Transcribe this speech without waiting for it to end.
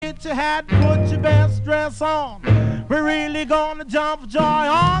get your hat, put your best dress on. We're really gonna jump for joy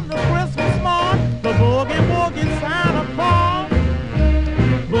on the Christmas morn. The boogie woogie Santa Claus.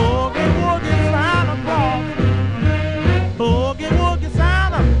 Boogie woogie Santa Claus. Boogie woogie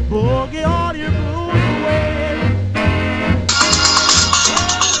Santa, boogie all your blues away.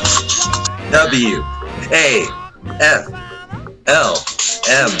 WFLMOYT.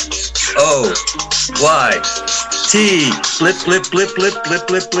 Flip, flip, flip, flip, flip,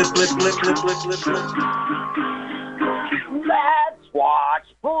 flip, flip, flip, flip, flip, flip, flip, flip. Let's watch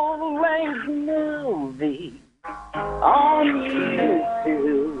full-length movie on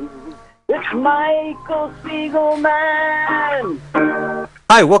YouTube. It's Michael Spiegelman.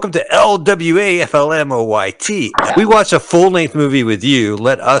 Hi, welcome to LWAFLMOYT. We watch a full-length movie with you.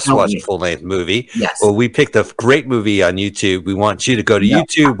 Let us watch a full-length movie. Yes. Well, we picked a great movie on YouTube. We want you to go to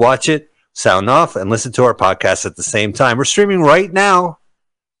YouTube, watch it, sound off, and listen to our podcast at the same time. We're streaming right now,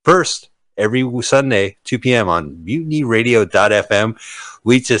 first, every Sunday, 2 p.m. on MutinyRadio.fm.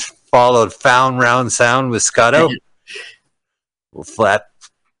 We just followed Found Round Sound with Scotto. Flat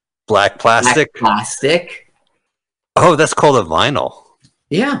black plastic. Black plastic. Oh, that's called a vinyl.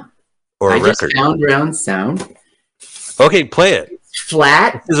 Yeah. Or a record. Just Found Round Sound. Okay, play it.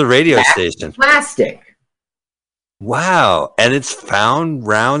 Flat. This is a radio station. Plastic. Wow. And it's Found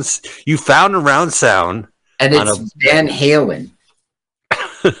Round. You found a round sound. And it's Van Halen.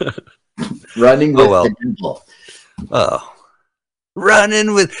 Running with the Devil. Oh.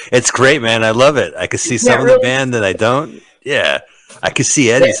 Running with. It's great, man. I love it. I can see some of the band that I don't. Yeah. I can see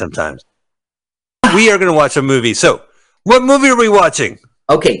Eddie sometimes. We are going to watch a movie. So, what movie are we watching?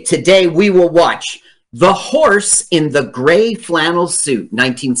 Okay, today we will watch The Horse in the Gray Flannel Suit,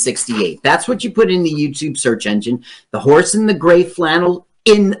 1968. That's what you put in the YouTube search engine. The Horse in the Gray Flannel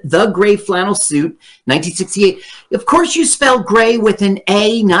Suit, 1968. Of course, you spell gray with an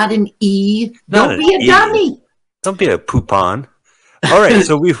A, not an E. Don't be a dummy. Don't be a poupon. All right,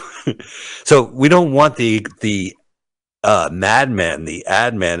 so we don't want the madman, the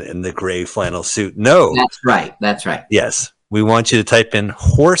ad man in the gray flannel suit. No, that's right. That's right. Yes, we want you to type in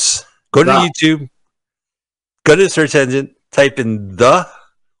horse. Go to YouTube. Go to the search engine. Type in the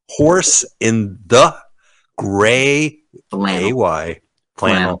horse in the gray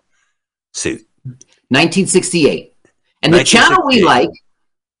flannel suit. 1968. And the channel we like,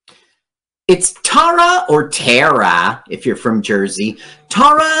 it's Tara or Tara, if you're from Jersey.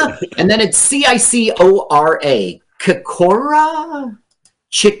 Tara, and then it's Cicora. Kakora?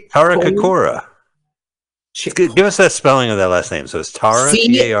 Tara Kakora. Give us that spelling of that last name. So it's Tara,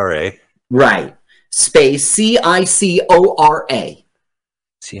 T-A-R-A. Right. Space C-I-C-O-R-A.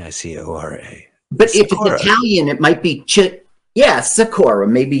 C-I-C-O-R-A. But if it's Italian, it might be Sakura.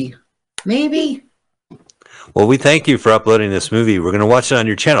 Maybe. Well, we thank you for uploading this movie. We're going to watch it on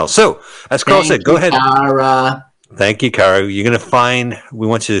your channel. So, as Carl said, go ahead. Kara. Thank you, Kara. You're going to find, we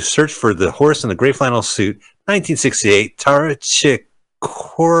want you to search for The Horse in the Gray Flannel Suit, 1968. Tara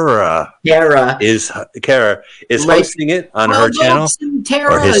Chikora is hosting it on her channel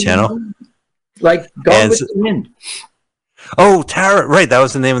or his channel. Like Gone with the Wind. Oh, Tara, right. That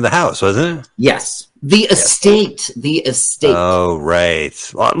was the name of the house, wasn't it? Yes. The estate. The estate. Oh,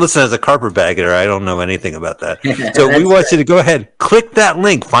 right. Well, listen, as a carpetbagger, I don't know anything about that. So we want you to go ahead, click that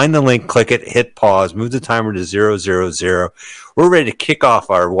link, find the link, click it, hit pause, move the timer to 000. We're ready to kick off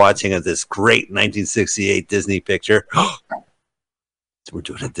our watching of this great 1968 Disney picture. We're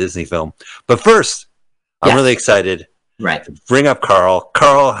doing a Disney film. But first, I'm really excited to bring up Carl.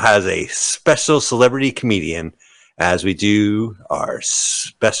 Carl has a special celebrity comedian as we do our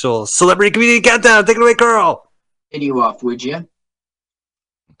special celebrity comedian countdown. Take it away, Carl. Hit you off, would you?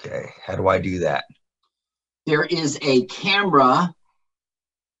 Okay, how do I do that? There is a camera.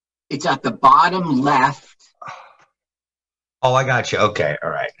 It's at the bottom left. Oh, I got you. Okay, all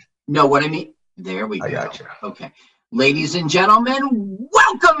right. No, what I mean, there we go. I got you. Okay. Ladies and gentlemen,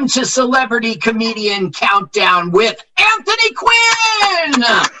 welcome to Celebrity Comedian Countdown with Anthony Quinn!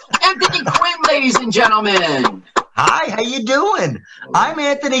 Anthony Quinn, ladies and gentlemen. Hi, how you doing? I'm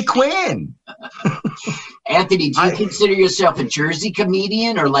Anthony Quinn. Anthony, do you consider yourself a Jersey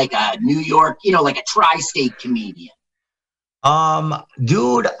comedian or like a New York, like a tri-state comedian?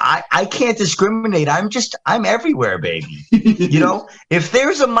 Dude, I can't discriminate. I'm everywhere, baby. If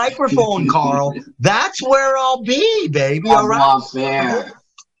there's a microphone, Carl, that's where I'll be, baby. All right. Not fair.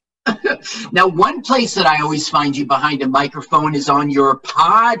 Now, one place that I always find you behind a microphone is on your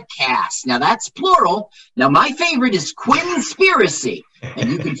podcast. Now, that's plural. Now, my favorite is Quinspiracy,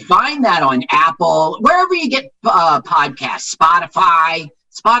 and you can find that on Apple, wherever you get podcasts, Spotify.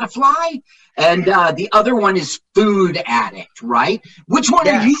 And the other one is Food Addict, right? Which one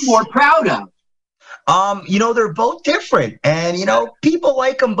are you more proud of? They're both different, and people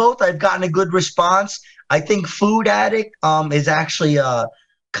like them both. I've gotten a good response. I think Food Addict is actually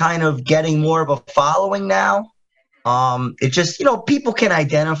kind of getting more of a following now. It just people can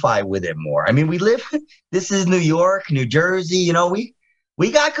identify with it more. I mean, this is New York, New Jersey.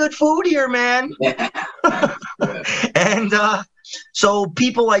 We got good food here, man. And so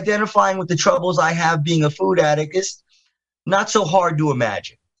people identifying with the troubles I have being a food addict is not so hard to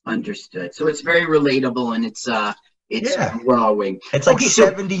imagine. Understood. So it's very relatable, and it's growing. It's like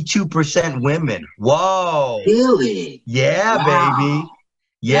 72% women. Whoa. Really? Yeah, wow. Baby.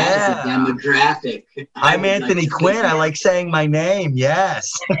 Yeah. That is a demographic. I'm Anthony Quinn. I like saying my name.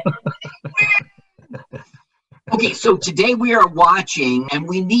 Yes. Okay, so today we are watching, and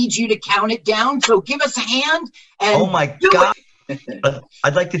we need you to count it down. So give us a hand. And oh my God.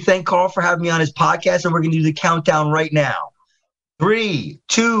 I'd like to thank Carl for having me on his podcast, and we're going to do the countdown right now. 3,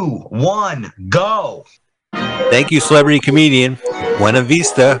 2, 1, go. Thank you, celebrity comedian. Buena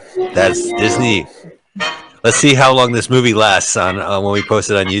Vista. That's Disney. Let's see how long this movie lasts on when we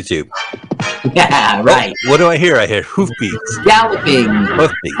post it on YouTube. Yeah, right. What do I hear? I hear hoofbeats. Galloping.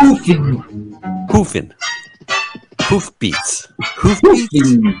 Hoofbeats. Hoofing. Hoofbeats.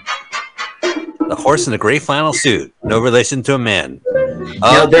 Hoofbeats. The horse in a gray flannel suit. No relation to a man.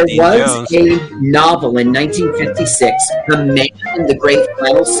 Now, there was a novel in 1956, The Man in the Gray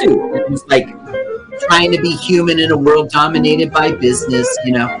Flannel Suit. It was like trying to be human in a world dominated by business,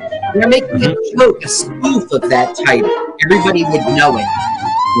 They're making a joke, a spoof of that title. Everybody would know it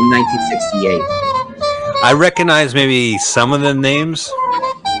in 1968. I recognize maybe some of the names,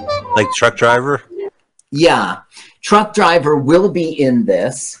 like Truck Driver. Yeah. Truck Driver will be in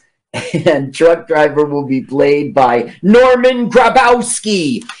this. And Truck Driver will be played by Norman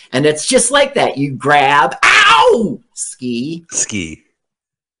Grabowski. And it's just like that. You grab, ow! Ski.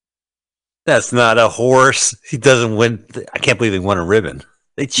 That's not a horse. He doesn't win. I can't believe he won a ribbon.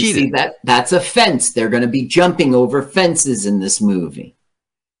 They cheated. You see, that's a fence. They're going to be jumping over fences in this movie.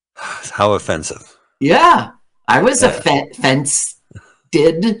 How offensive. Yeah. I was a fence.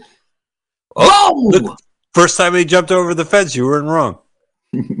 Oh, look, first time he jumped over the fence, you weren't wrong.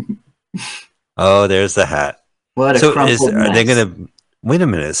 Oh, there's the hat. What a crumpled mess. Are they going to wait a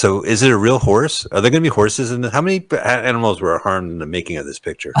minute? So, is it a real horse? Are there going to be horses in this? How many animals were harmed in the making of this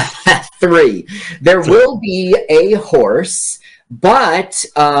picture? 3. There will be a horse, but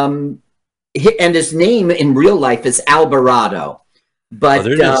and his name in real life is Alvarado. But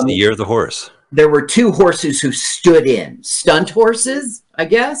there it is, the year of the horse. There were 2 horses who stood in, stunt horses, I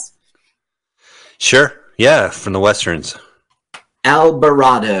guess. Sure, yeah, from the westerns.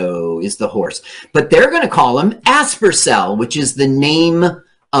 Alvarado is the horse, but they're going to call him Aspercell, which is the name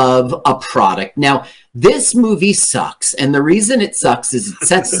of a product. Now, this movie sucks, and the reason it sucks is it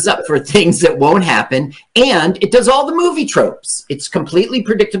sets us up for things that won't happen, and it does all the movie tropes. It's completely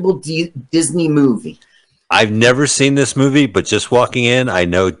predictable Disney movie. I've never seen this movie, but just walking in, I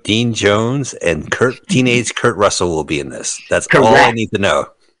know Dean Jones and teenage Kurt Russell will be in this. That's correct. All I need to know.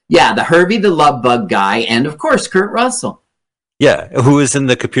 Yeah, the Herbie the Love Bug guy, and of course, Kurt Russell. Yeah, who was in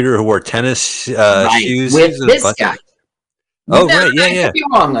the computer who wore tennis shoes? With this guy. Oh, right, yeah. I could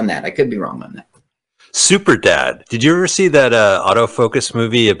be wrong on that. Super Dad. Did you ever see that autofocus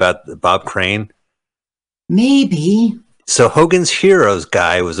movie about Bob Crane? Maybe. So Hogan's Heroes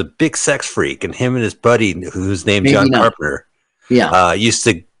guy was a big sex freak, and him and his buddy, who's named John Carpenter, used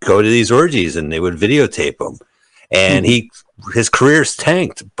to go to these orgies, and they would videotape them. And his career's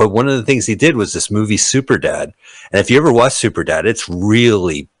tanked, but one of the things he did was this movie Super Dad. And if you ever watch Super Dad, it's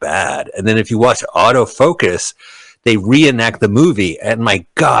really bad. And then if you watch Autofocus, they reenact the movie, and my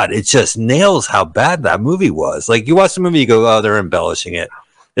God, it just nails how bad that movie was. Like, you watch the movie, you go, oh, they're embellishing it.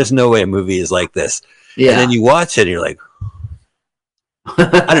 There's no way a movie is like this. Yeah. And then you watch it, and you're like,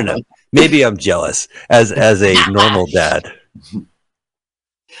 I don't know. Maybe I'm jealous as a normal dad.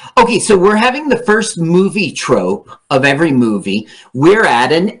 Okay, so we're having the first movie trope of every movie. We're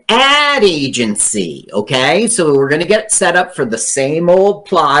at an ad agency, okay? So we're going to get set up for the same old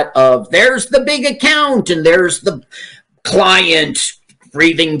plot of there's the big account, and there's the client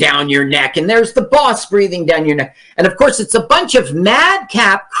breathing down your neck, and there's the boss breathing down your neck. And, of course, it's a bunch of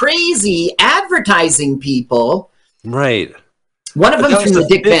madcap, crazy advertising people. Right. One of them's from the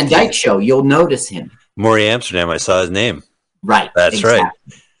Dick Van Dyke Show. You'll notice him. Maury Amsterdam, I saw his name. Right. That's exactly. Right.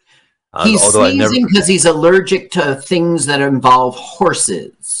 He's sneezing because he's allergic to things that involve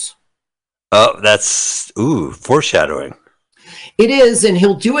horses. Oh, that's, foreshadowing. It is, and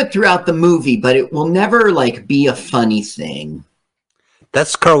he'll do it throughout the movie, but it will never, be a funny thing.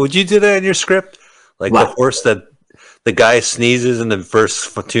 That's Carl. Would you do that in your script? Like What? the horse that the guy sneezes in the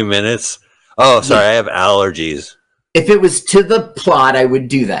first 2 minutes? Oh, sorry, I have allergies. If it was to the plot, I would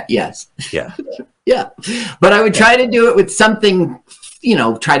do that. Yes. Yeah. Yeah. But I would try to do it with something,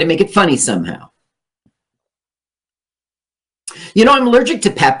 try to make it funny somehow. I'm allergic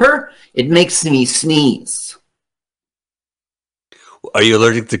to pepper. It makes me sneeze. Are you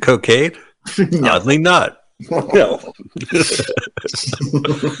allergic to cocaine? No. Oddly not. No.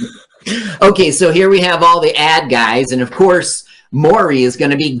 Okay, so here we have all the ad guys, and of course, Maury is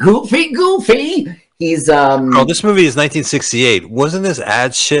going to be goofy. He's Oh, this movie is 1968. Wasn't this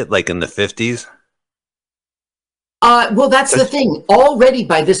ad shit like in the 50s? Well, that's the thing. Already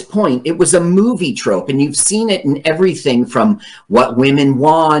by this point, it was a movie trope, and you've seen it in everything from What Women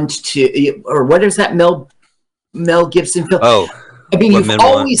Want to, or what is that Mel Gibson film? Oh, I mean, you've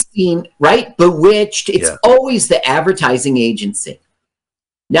always seen, right? Bewitched. It's always the advertising agency.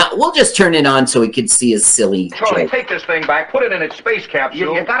 Now, we'll just turn it on so we can see his silly Charlie, joke. take this thing back. Put it in its space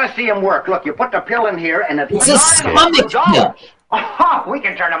capsule. You gotta see him work. Look, you put the pill in here and It's a stomach pill. Aha, we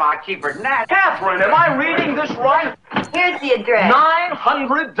can turn them out cheaper than that. Catherine, am I reading this right? Here's the address.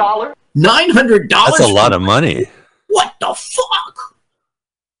 $900? $900? That's a lot of money. What the fuck?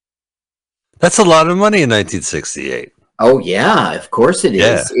 That's a lot of money in 1968. Oh yeah, of course it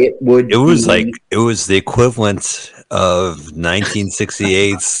is. Yeah. It would. It was it was the equivalent of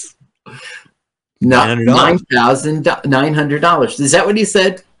 1968's $9,900. Is that what he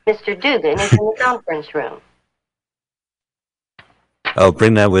said? Mr. Dugan is in the conference room. Oh,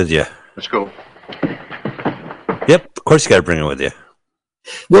 bring that with you. Let's go. Yep, of course you got to bring it with you.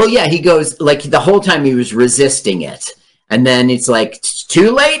 Well, yeah, he goes, like, the whole time he was resisting it. And then it's like, it's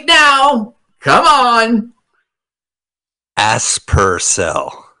too late now. Come on.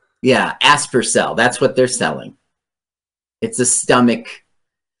 Aspercell. Yeah, Aspercell. That's what they're selling. It's a stomach.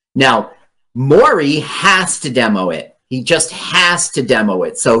 Now, Maury has to demo it. He just has to demo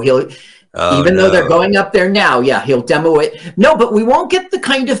it. So he'll... Even though they're going up there now, yeah, he'll demo it. No, but we won't get the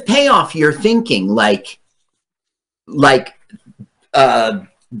kind of payoff you're thinking, like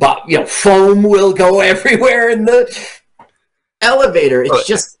foam will go everywhere in the elevator. It's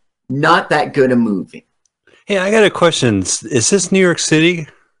just not that good a movie. Hey, I got a question. Is this New York City?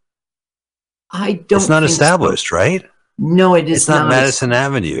 I don't. It's not think established, so. right? No, it is It's not Madison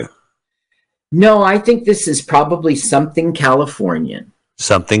Avenue. No, I think this is probably something Californian.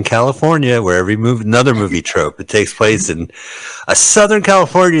 Something California, where another movie trope. It takes place in a Southern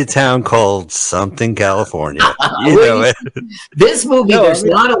California town called something California. This movie,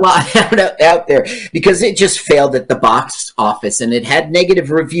 not a lot out there because it just failed at the box office and it had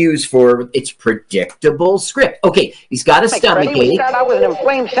negative reviews for its predictable script. Okay, he's got a stomach ache. We start out with an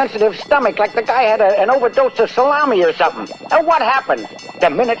inflamed, sensitive stomach, like the guy had an overdose of salami or something. And what happened?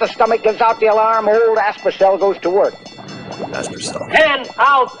 The minute the stomach gives out the alarm, old Aspercell goes to work. Aspercell. Hand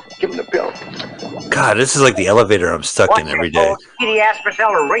out! Give him the pill. God, this is like the elevator I'm stuck in every day. Kitty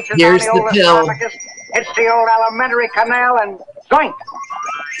Aspercell races Here's down the the old pill. esophagus. It's the old alimentary canal and zoink!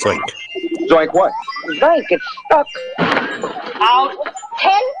 Zoink. Zoink what? Zoink, it's stuck. Out.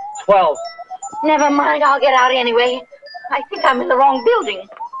 10? 12. Never mind, I'll get out anyway. I think I'm in the wrong building.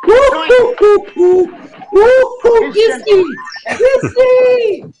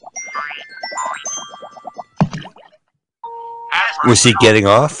 Kissy! Was he getting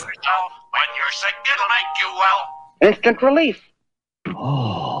off? When you're sick, it'll make you well. Instant relief.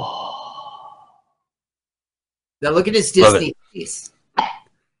 Now look at his Disney face.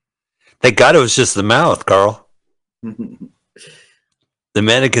 Thank God it was just the mouth, Carl. The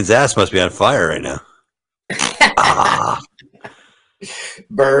mannequin's ass must be on fire right now.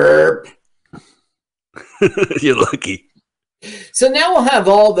 Burp. You're lucky. So now we'll have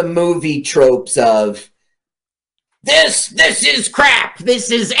all the movie tropes of this is crap.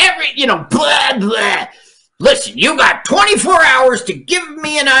 This is blah, blah. Listen, you got 24 hours to give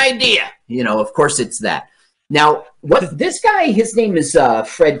me an idea. Of course it's that. Now, what this guy, his name is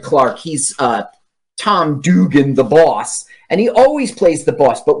Fred Clark. He's Tom Dugan, the boss, and he always plays the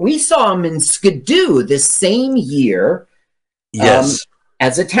boss. But we saw him in Skidoo this same year. Yes.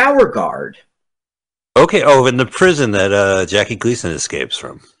 As a tower guard. Okay. Oh, in the prison that Jackie Gleason escapes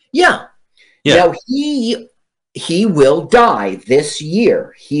from. Yeah. Now, he will die this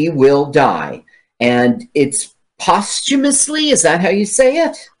year. He will die. And it's posthumously, is that how you say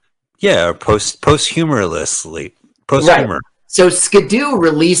it? Yeah, or posthumously. Posthumor. Right. So Skidoo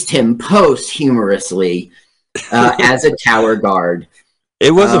released him posthumously as a tower guard.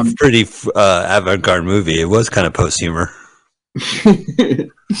 It was a pretty avant-garde movie. It was kind of post-humor.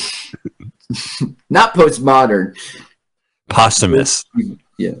 Not postmodern. Posthumous.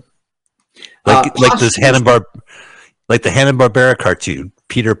 Yeah. Like this like the Hanna-Barbera cartoon,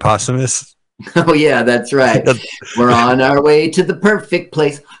 Peter Posthumous. Oh yeah, that's right. We're on our way to the perfect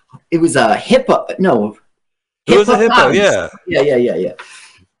place. It was a hippo. No, it was a hippo. Yeah. Yeah,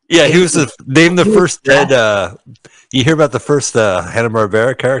 he was named the first dead. You hear about the first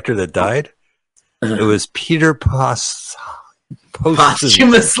Hanna-Barbera character that died? It was Peter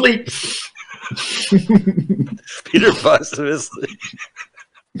posthumously. Peter posthumously.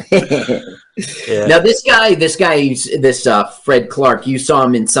 Yeah. Now this Fred Clark, you saw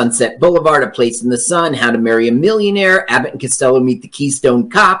him in Sunset Boulevard, A Place in the Sun, How to Marry a Millionaire, Abbott and Costello Meet the Keystone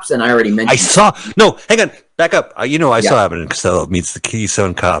Cops, and I already mentioned. Hang on, back up. I saw Abbott and Costello Meets the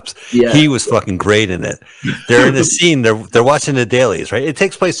Keystone Cops. Yeah. He was fucking great in it. They're in a scene. They're watching the dailies, right? It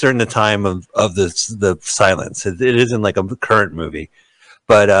takes place during the time of the silence. It isn't like a current movie,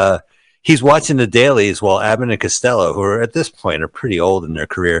 but he's watching the dailies while Abbott and Costello, who are at this point are pretty old in their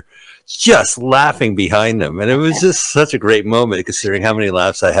career, just laughing behind them. And it was just such a great moment considering how many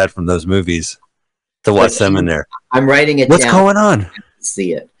laughs I had from those movies to watch them in there. I'm writing it What's down. going on?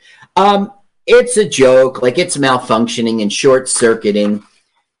 See it. It's a joke, like it's malfunctioning and short-circuiting.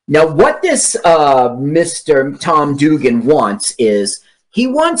 Now, what this Mr. Tom Dugan wants is he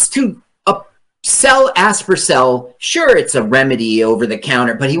wants to sell Aspercell. Sure, it's a remedy over the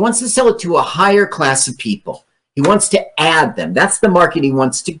counter, but he wants to sell it to a higher class of people. He wants to add them. That's the market he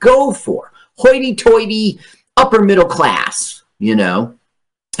wants to go for. Hoity-toity, upper middle class, you know.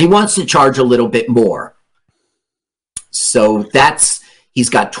 He wants to charge a little bit more. So he's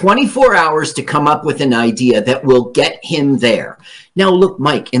got 24 hours to come up with an idea that will get him there. Now, look,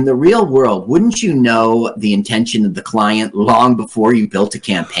 Mike, in the real world, wouldn't you know the intention of the client long before you built a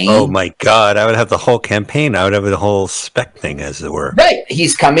campaign? Oh, my God. I would have the whole campaign. I would have the whole spec thing, as it were. Right.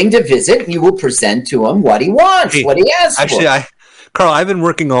 He's coming to visit. You will present to him what he wants, what he asks for. Actually, Carl, I've been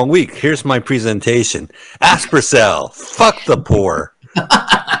working all week. Here's my presentation. Aspercell. Fuck the poor.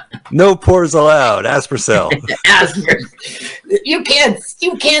 No pores allowed. Aspercell. You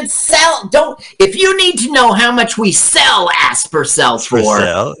can't sell. If you need to know how much we sell Aspercell for,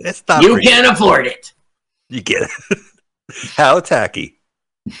 it's not you can't afford it. You get it. How tacky.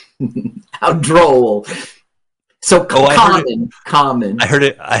 How droll. So common. I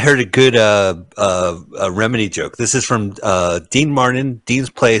heard a good remedy joke. This is from Dean Martin,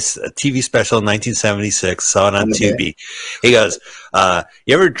 Dean's Place, a TV special in 1976. Saw it on Tubi. He goes,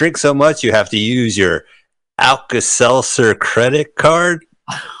 "You ever drink so much you have to use your Alka-Seltzer credit card?"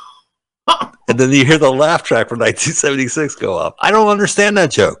 And then you hear the laugh track from 1976 go up. I don't understand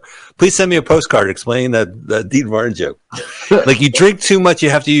that joke. Please send me a postcard explaining that Dean Martin joke. Like, you drink too much, you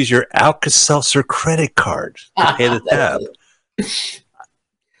have to use your Alka-Seltzer credit card to pay the tab.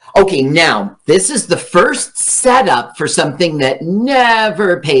 Okay, now, this is the first setup for something that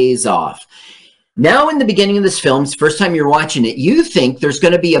never pays off. Now, in the beginning of this film, it's the first time you're watching it, you think there's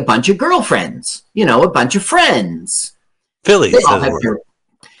going to be a bunch of girlfriends, a bunch of friends. Phillies.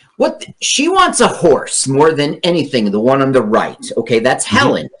 She wants a horse more than anything, the one on the right. Okay, that's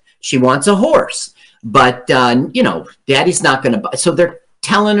Helen. She wants a horse. But, Daddy's not going to buy. So they're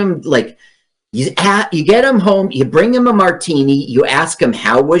telling him, like, you get him home, you bring him a martini, you ask him,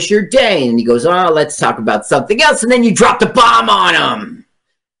 how was your day? And he goes, let's talk about something else. And then you drop the bomb on him.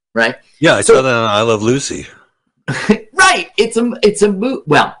 Right? Yeah, I saw that on I Love Lucy. Right. It's a movie.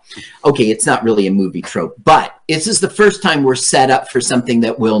 Well, okay, it's not really a movie trope, but this is the first time we're set up for something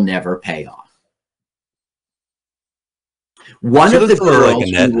that will never pay off. One of the girls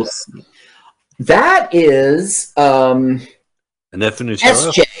you will see. That is SJ.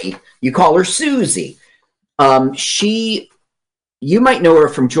 You call her Susie. You might know her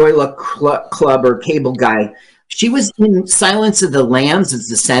from Joy Luck Club or Cable Guy. She was in Silence of the Lambs as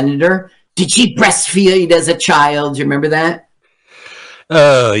the senator. Did she breastfeed as a child? Do you remember that?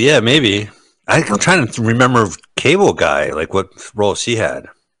 Yeah, maybe. I'm trying to remember Cable Guy, like what role she had.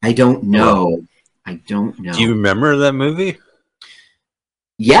 I don't know. Do you remember that movie?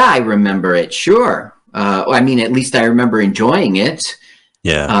 Yeah, I remember it. Sure. I mean, at least I remember enjoying it.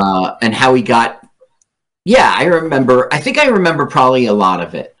 Yeah. And how he got. Yeah, I remember. I think I remember probably a lot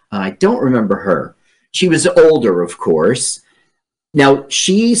of it. I don't remember her. She was older, of course. Now,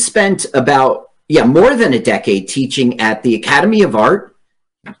 she spent more than a decade teaching at the Academy of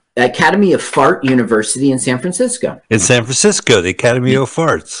Fart University in San Francisco. In San Francisco, the Academy of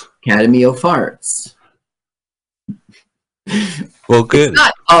Farts. Academy of Farts. Well, good. It's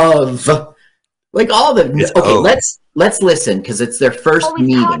not of. Like all the. Yeah, okay, let's listen because it's their first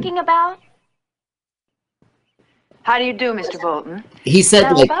meeting. What are we talking about? How do you do, Mr. Bolton? He said,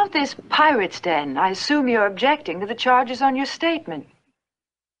 now, like... about this pirate's den, I assume you're objecting to the charges on your statement.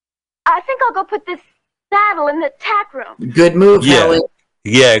 I think I'll go put this saddle in the tack room. Good move, Helen.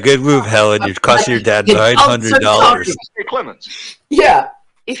 Yeah, good move, Helen. You're costing your dad $900. Hey, Clemens. Yeah.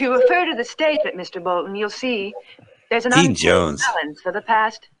 If you refer to the statement, Mr. Bolton, you'll see there's an Dean unpaid Jones. balance for the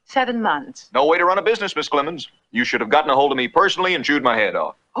past 7 months. No way to run a business, Miss Clemens. You should have gotten a hold of me personally and chewed my head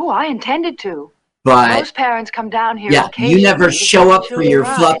off. Oh, I intended to. But most parents come down here. yeah, you never show up for your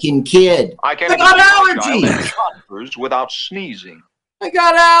fucking kid. I can't got allergies. allergies without sneezing. I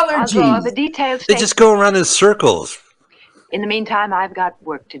got I'll draw allergies. the detailed They statement. just go around in circles. In the meantime, I've got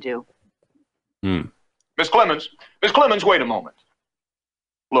work to do. Miss Clemens, wait a moment.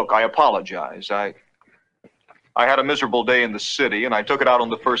 Look, I apologize. I had a miserable day in the city, and I took it out on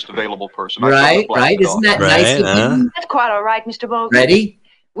the first available person. Right. Isn't that nice of you? That's quite all right, Mr. Bolton. Ready?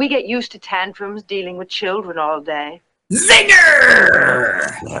 We get used to tantrums dealing with children all day.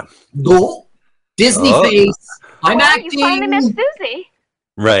 Zinger! Go. Disney face. I'm well, acting. You finally met Susie.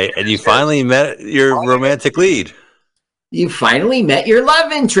 Right, and you finally met your romantic lead. You finally met your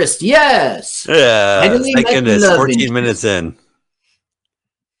love interest. Yes. Yeah, Finally thank met goodness. love 14 interest. minutes in.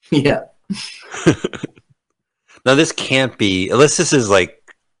 Yeah. Now, this can't be, unless this is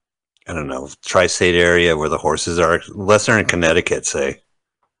like, I don't know, tri-state area where the horses are, unless they're in Connecticut, say.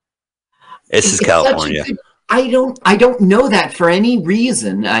 This is It's California. I don't know that for any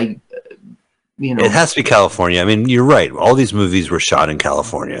reason. It has to be California. I mean, you're right. All these movies were shot in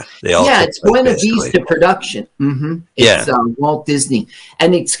California. They all it's Buena Vista production. It's Walt Disney,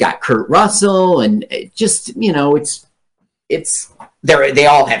 and it's got Kurt Russell, and it just it's they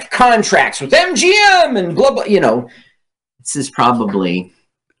all have contracts with MGM and blah blah. This is probably.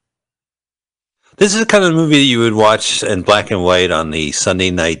 This is the kind of movie that you would watch in black and white on the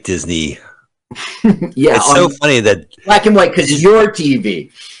Sunday night Disney. Yeah, it's so funny that black and white because it's your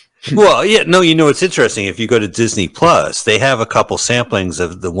TV. Well, yeah, no, it's interesting. If you go to Disney Plus, they have a couple samplings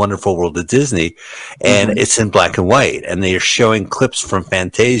of The Wonderful World of Disney, and it's in black and white, and they are showing clips from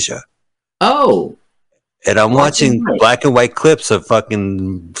Fantasia. Oh. And I'm watching black and white clips of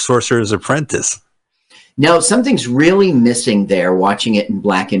fucking Sorcerer's Apprentice. No, something's really missing there watching it in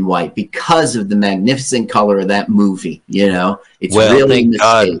black and white because of the magnificent color of that movie. It's really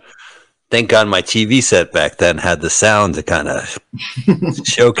missing. Thank God my TV set back then had the sound to kind of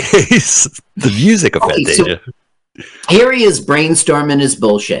showcase the music of Fantasia. So here he is brainstorming his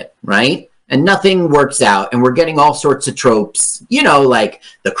bullshit, right? And nothing works out, and we're getting all sorts of tropes, like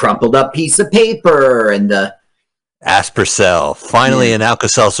the crumpled up piece of paper and the Aspercell. Finally, an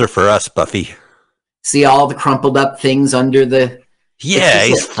Alka-Seltzer for us, Buffy. See all the crumpled up things under the. Yeah,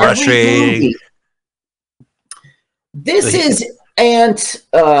 he's frustrating. This is Aunt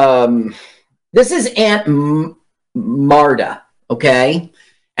Marta, okay?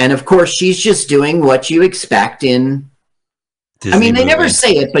 And of course, she's just doing what you expect in Disney they never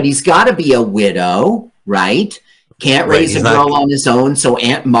say it, but he's got to be a widow, right? Can't raise a girl on his own, so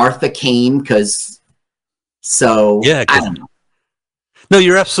Aunt Martha came because. So I don't know. No,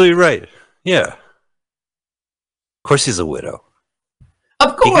 you're absolutely right. Yeah, of course he's a widow.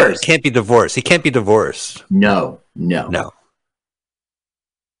 Of course, he can't be divorced. He can't be divorced. No.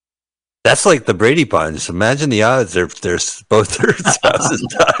 That's like the Brady Bunch. Imagine the odds. There's both their spouses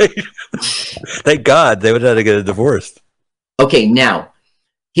died. Thank God they would have to get a divorce. Okay, now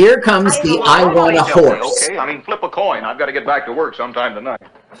here comes the I want a horse. Okay, I mean flip a coin. I've got to get back to work sometime tonight.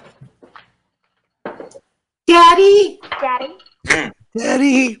 Daddy.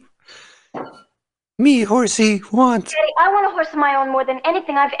 Me horsey want. Daddy, I want a horse of my own more than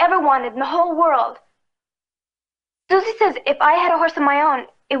anything I've ever wanted in the whole world. Susie says if I had a horse of my own,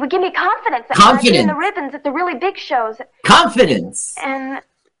 it would give me confidence. Confidence. In the ribbons at the really big shows. Confidence. And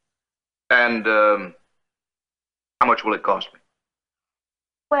how much will it cost me?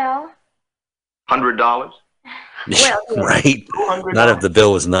 Well. $100? Well, right. Not if the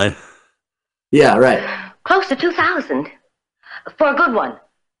bill was $9. Yeah, right. Close to 2,000 for a good one.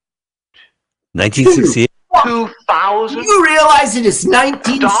 1968. 2,000? You realize it is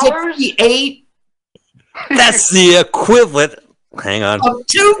 1968? That's the equivalent. Hang on. Of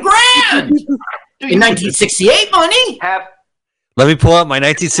 $2,000 in 1968 money. Let me pull out my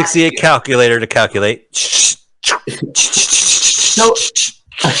 1968 calculator to calculate. So,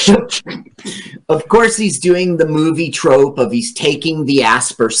 of course, he's doing the movie trope of he's taking the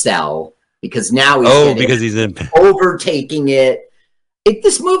Aspercell because now he's overtaking it.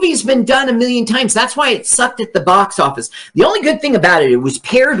 This movie's been done a million times. That's why it sucked at the box office. The only good thing about it was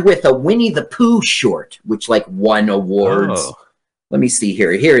paired with a Winnie the Pooh short, which won awards. Oh. Let me see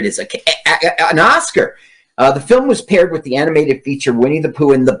here. Here it is, an Oscar. The film was paired with the animated feature Winnie the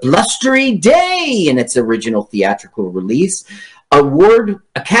Pooh and the Blustery Day in its original theatrical release.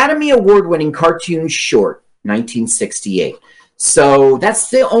 Academy Award-winning cartoon short, 1968. So that's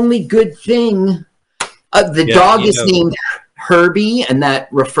the only good thing. The dog is named Herbie, and that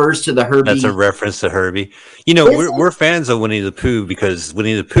refers to the Herbie. That's a reference to Herbie. You know, we're fans of Winnie the Pooh because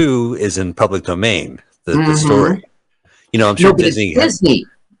Winnie the Pooh is in public domain, the story. You know, I'm sure Disney.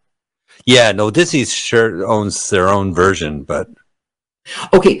 Yeah, no, Disney sure owns their own version, but...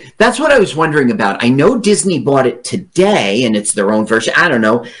 Okay, that's what I was wondering about. I know Disney bought it today, and it's their own version. I don't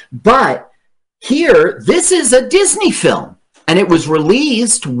know. But here, this is a Disney film, and it was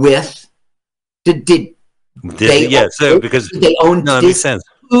released with... Disney, because they owned that makes sense.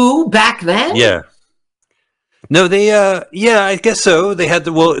 Pooh back then? Yeah. No, they I guess so. They had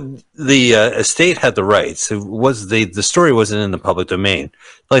the estate had the rights. It was the story wasn't in the public domain.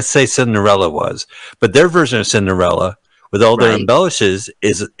 Let's say Cinderella was, but their version of Cinderella with all their embellishes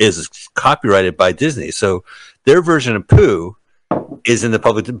is copyrighted by Disney. So their version of Pooh is in the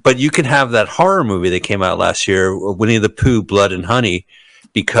public, but you can have that horror movie that came out last year, Winnie the Pooh, Blood and Honey,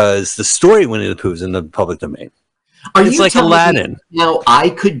 because the story Winnie the Pooh is in the public domain. It's like Aladdin. Now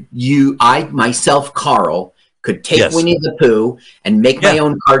I myself, Carl, could take Winnie the Pooh and make my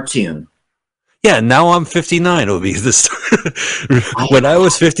own cartoon. Yeah, now I'm 59. It'll be this. When I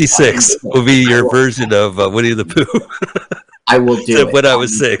was 56, will be your version of Winnie the Pooh. I will do it. When I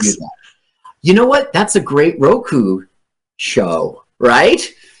was 6. You know what? That's a great Roku show, right?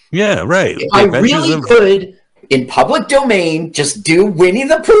 Yeah, right. If I really could, in public domain, just do Winnie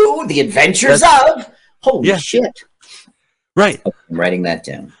the Pooh, The Adventures of. Holy shit. Right. Okay, I'm writing that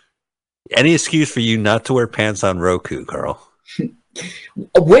down. Any excuse for you not to wear pants on Roku, Carl?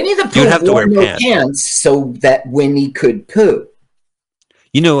 Winnie the Pooh wore no pants so that Winnie could poo.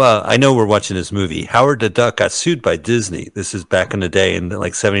 You know, I know we're watching this movie. Howard the Duck got sued by Disney. This is back in the day, in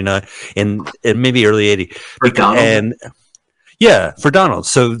like 79, and maybe early 80. For Donald? For Donald.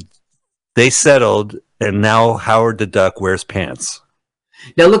 So they settled, and now Howard the Duck wears pants.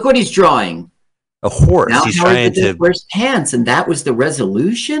 Now look what he's drawing. A horse. Now he's Howard trying the Duck wears pants, and that was the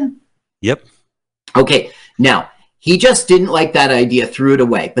resolution? Yep. Okay, now, he just didn't like that idea, threw it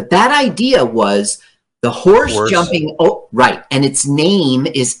away. But that idea was the horse jumping... Oh, right, and its name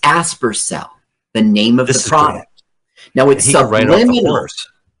is Aspercell, the name of the product. Now, it's subliminal.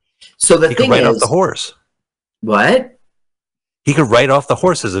 So the thing is... He could write off the horse. What? He could write off the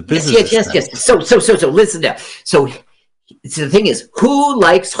horse as a business. Yes. So listen now. So the thing is, who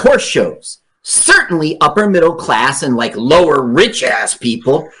likes horse shows? Certainly upper middle class and like lower rich ass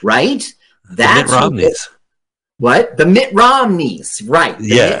people, right? That's the Mitt Romneys. What? The Mitt Romneys, right? The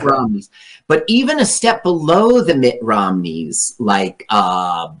Mitt Romneys. But even a step below the Mitt Romneys, like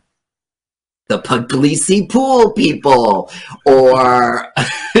the Puglisi Pool people, or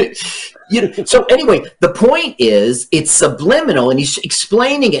So anyway, the point is, it's subliminal, and he's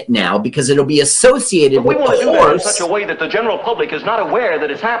explaining it now because it'll be associated with the horse. We want to do that in such a way that the general public is not aware that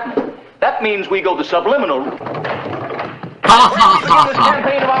it's happening. That means we go the subliminal route. This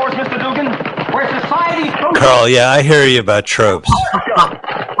campaign of ours, Mr. Dugan, where society... Carl, yeah, I hear you about tropes.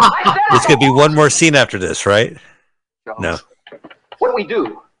 There's going to be one more scene after this, right? No. What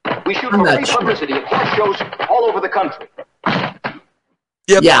do? We shoot for free publicity at horse shows all over the country.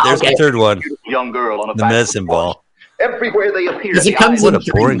 Yep, there's the third one. Young girl on a the medicine ball. Everywhere they appear, what a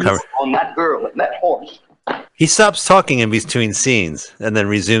boring cover. On that girl and that horse. He stops talking in between scenes and then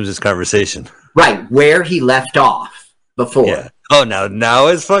resumes his conversation. Right, where he left off before. Yeah. Oh, now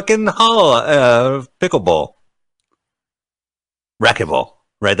it's fucking pickleball. Racquetball.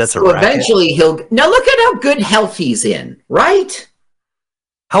 Right, that's a racket. Eventually he'll... Now look at how good health he's in, right?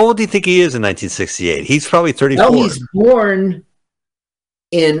 How old do you think he is in 1968? He's probably 34. Well, he's born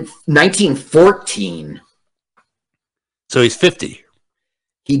in 1914. So he's 50.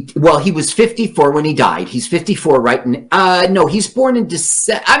 He was 54 when he died. He's 54 right now. No, he's born in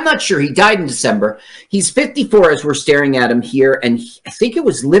December. I'm not sure. He died in December. He's 54 as we're staring at him here, and I think it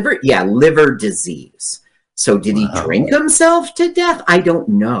was liver disease. So did he drink himself to death? I don't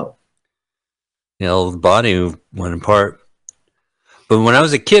know. The body went apart. But when I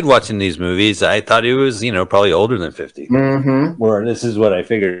was a kid watching these movies, I thought he was, probably older than 50. Mm-hmm. Or this is what I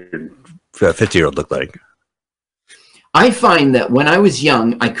figured a 50-year-old looked like. I find that when I was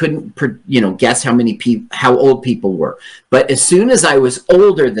young, I couldn't, guess how old people were. But as soon as I was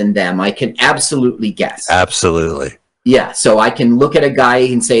older than them, I can absolutely guess. Absolutely. Yeah, so I can look at a guy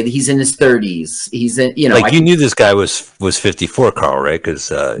and say that he's in his 30s. He's in, you knew this guy was 54, Carl, right? Because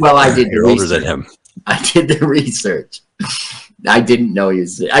I did. You're older than him. I did the research. I didn't know he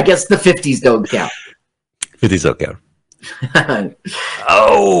was. I guess the 50s don't count. 50's okay.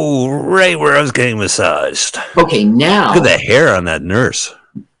 Oh, right where I was getting massaged. Okay, now look at the hair on that nurse.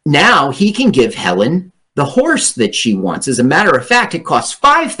 Now he can give Helen the horse that she wants. As a matter of fact, it costs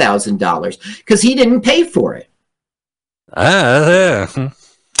 $5,000 because he didn't pay for it. Yeah.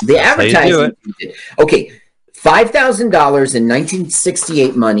 The advertising. Okay, $5,000 in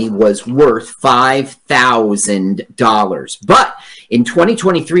 1968 money was worth $5,000, but in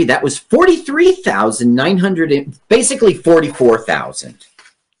 2023 that was $43,900, basically $44,000.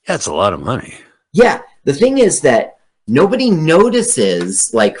 That's a lot of money. Yeah, the thing is that nobody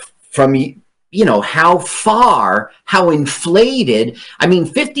notices, like, from how inflated. I mean,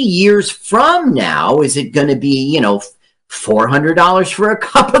 50 years from now, is it going to be $400 for a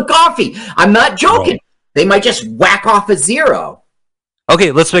cup of coffee? I'm not joking. Right. They might just whack off a zero.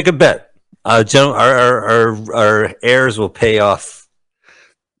 Okay, let's make a bet. Our heirs will pay off.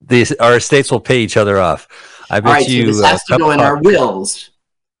 Our estates will pay each other off. I bet right, you. So this has to go in our wills.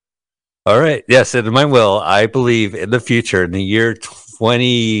 All right. Yes, in my will, I believe in the future, in the year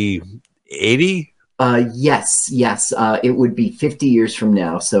 2080. Yes. It would be 50 years from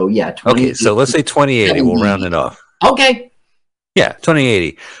now. So yeah. Okay, so let's say 2080. We'll round it off. Okay. Yeah,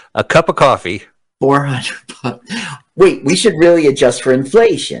 2080. A cup of coffee. $400. Wait, we should really adjust for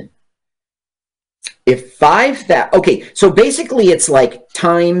inflation. If 5,000. Okay, so basically it's like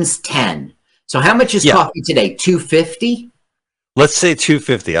times 10. So how much is coffee today? $2.50. Let's say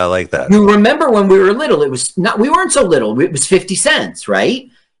 $2.50. I like that. You remember when we were little? It was not. We weren't so little. It was 50 cents, right?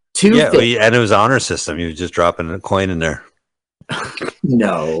 $2.50. Yeah, and it was honor system. You were just dropping a coin in there.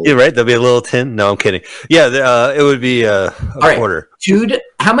 No. You're right. There'll be a little tin. No, I'm kidding. Yeah, it would be a quarter.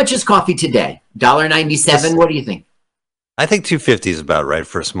 How much is coffee today? $1.97. What do you think? I think $2.50 is about right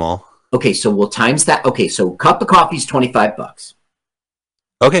for a small. Okay, so we'll times that. Okay, so a cup of coffee is $25.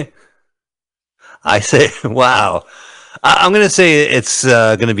 Okay. I say, wow. I'm going to say it's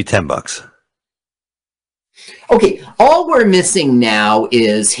going to be $10. Okay, all we're missing now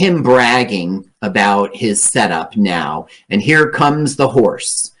is him bragging about his setup now. And here comes the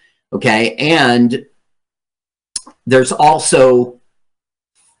horse. Okay, and there's also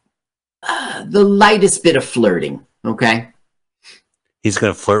the lightest bit of flirting. Okay. He's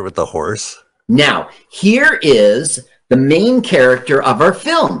going to flirt with the horse. Now, here is the main character of our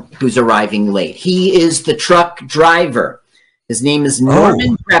film who's arriving late. He is the truck driver. His name is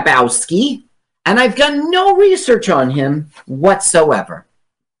Norman Grabowski. And I've done no research on him whatsoever.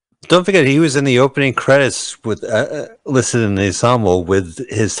 Don't forget, he was in the opening credits with listed in the ensemble with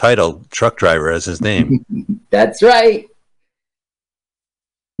his title, truck driver, as his name. That's right.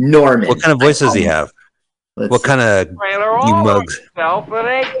 Norman. What kind of voice does he have? What kind of you mugs? It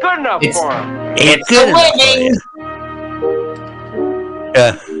ain't good enough for him. Ain't good enough for you.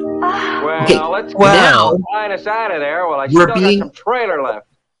 Well, okay. Let's now line us out of there. Well, I still got some trailer left.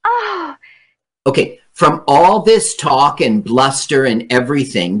 Okay, from all this talk and bluster and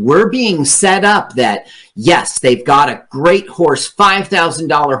everything, we're being set up that, yes, they've got a great horse,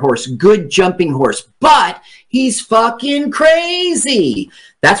 $5,000 horse, good jumping horse, but he's fucking crazy.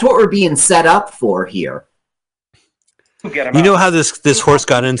 That's what we're being set up for here. You know how this horse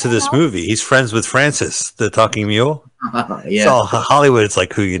got into this movie? He's friends with Francis, the talking mule. Yeah. It's all Hollywood. It's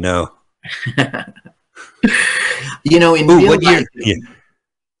like who you know. In real life.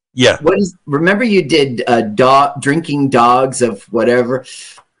 Yeah. Remember you did drinking dogs of whatever?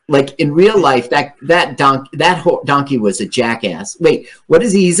 Like in real life, that donkey was a jackass. Wait, what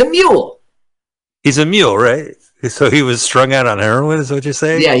is he? He's a mule. He's a mule, right? So he was strung out on heroin, is what you're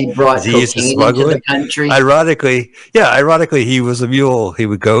saying? Yeah, he brought cocaine into the country. Ironically, he was a mule. He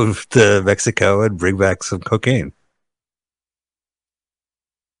would go to Mexico and bring back some cocaine.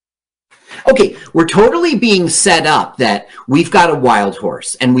 Okay, we're totally being set up that we've got a wild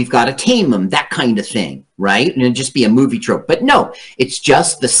horse and we've got to tame him, that kind of thing, right? And it'd just be a movie trope. But no, it's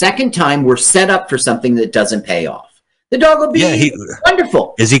just the second time we're set up for something that doesn't pay off. The dog will be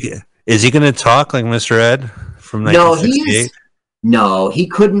wonderful. Is he going to talk like Mr. Ed from 1968? No, he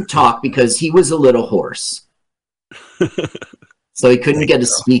couldn't talk because he was a little horse. So he couldn't get a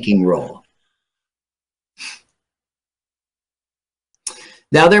speaking role.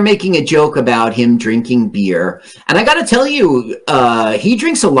 Now they're making a joke about him drinking beer. And I got to tell you, he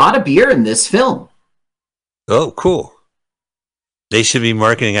drinks a lot of beer in this film. Oh, cool. They should be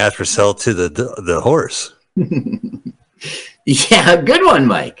marketing after sell to the horse. Yeah, good one,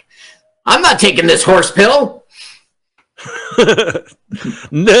 Mike. I'm not taking this horse pill.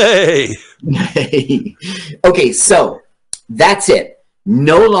 Nay. Okay, so that's it.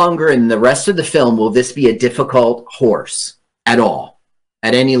 No longer in the rest of the film will this be a difficult horse at all.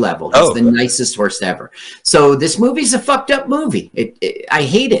 at any level. He's the nicest horse ever. So this movie's a fucked up movie. I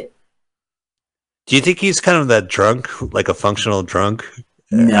hate it. Do you think he's kind of that drunk, like a functional drunk,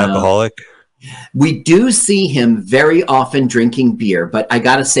 No. alcoholic? We do see him very often drinking beer, but I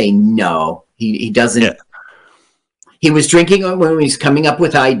gotta say, no, he doesn't. Yeah. He was drinking when he was coming up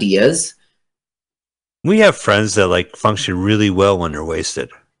with ideas. We have friends that like function really well when they're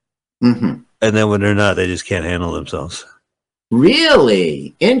wasted. Mm-hmm. And then when they're not, they just can't handle themselves.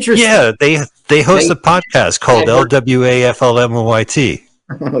 Really? Interesting. Yeah, they host a podcast called LWAFLMOYT.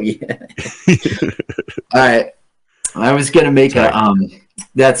 Oh, yeah. All right. I was going to make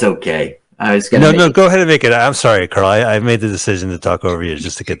that's okay. I was going to No, go ahead and make it. I'm sorry, Carl. I made the decision to talk over you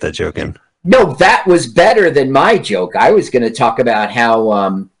just to get that joke in. No, that was better than my joke. I was going to talk about how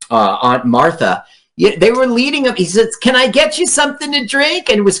Aunt Martha, they were leading up. He says, "Can I get you something to drink?"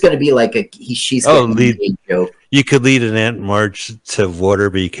 And it was going to be like she's getting a joke. You could lead an Aunt Marge to water,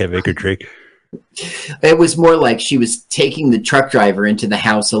 but you can't make her drink. It was more like she was taking the truck driver into the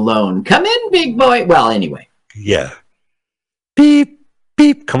house alone. Come in, big boy. Well, anyway. Yeah. Beep,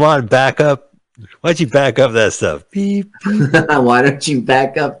 beep. Come on, back up. Why don't you back up that stuff? Beep, beep. Why don't you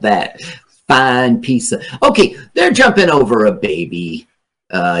back up that fine piece of... Okay, they're jumping over a baby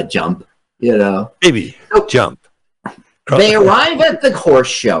jump, Baby jump. They arrive at the horse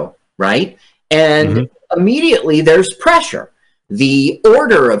show, right? And immediately there's pressure. The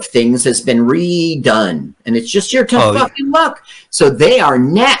order of things has been redone, and it's just your fucking luck. So they are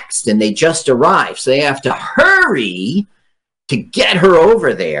next, and they just arrived. So they have to hurry to get her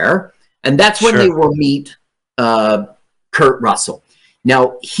over there, and that's when they will meet Kurt Russell.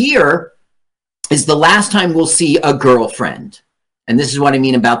 Now, here is the last time we'll see a girlfriend, and this is what I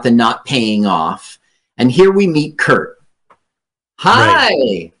mean about the not paying off. And here we meet Kurt.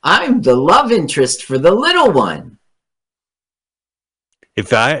 Hi, I'm the love interest for the little one.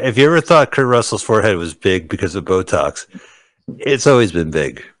 If you ever thought Kurt Russell's forehead was big because of Botox, it's always been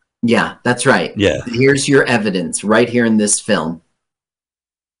big. Yeah, that's right. Yeah. Here's your evidence right here in this film.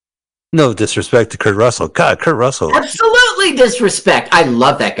 No disrespect to Kurt Russell. God, Kurt Russell. Absolutely disrespect. I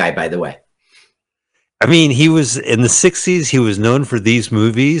love that guy, by the way. I mean, he was in the 60s. He was known for these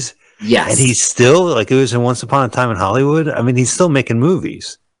movies. Yes. And he's still, like it was in Once Upon a Time in Hollywood. I mean, he's still making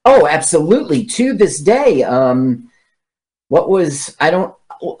movies. Oh, absolutely. To this day. Once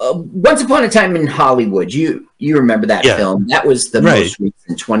Upon a Time in Hollywood, you remember that film. That was the most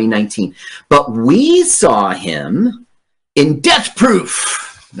recent, 2019. But we saw him in Death Proof.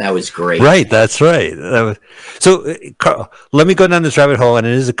 That was great. Right, that's right. So, Carl, let me go down this rabbit hole, and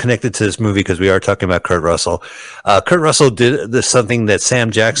it is connected to this movie because we are talking about Kurt Russell. Kurt Russell did something that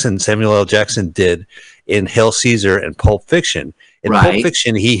Samuel L. Jackson did in Hail Caesar and Pulp Fiction. In Pulp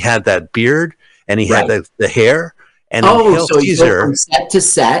Fiction, he had that beard, and he had the hair. And so he goes from set to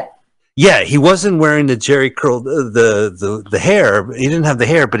set. Yeah, he wasn't wearing the Jerry curl, the hair. He didn't have the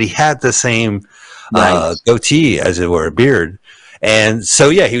hair, but he had the same goatee, as it were, a beard. And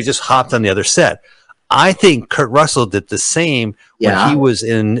so, yeah, he just hopped on the other set. I think Kurt Russell did the same when he was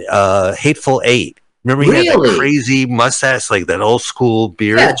in Hateful Eight. Remember, he had that crazy mustache, like that old school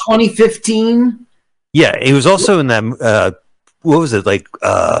beard. Yeah, 2015. Yeah, he was also in that. What was it, like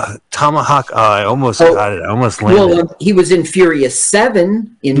Tomahawk? I almost got it. I almost landed. Well, he was in Furious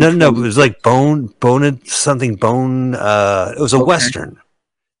 7. No, it was like Bone. It was a Western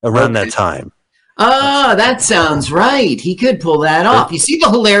around that time. Oh, that sounds right. He could pull that off. You see the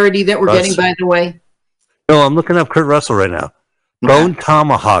hilarity that we're getting, by the way? No, I'm looking up Kurt Russell right now. Bone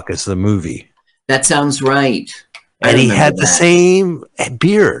Tomahawk is the movie. That sounds right. And he had the same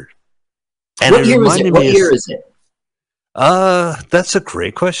beard. And what year is it? What year is it? That's a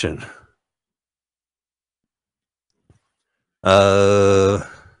great question. I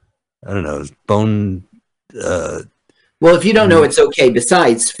don't know. Bone. Well, if you don't know, it's okay.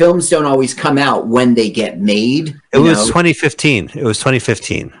 Besides, films don't always come out when they get made. It was 2015. It was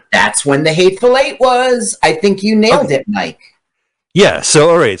 2015. That's when The Hateful Eight was. I think you nailed it, Mike. Yeah.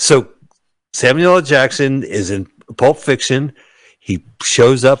 So, all right. So, Samuel L. Jackson is in Pulp Fiction. He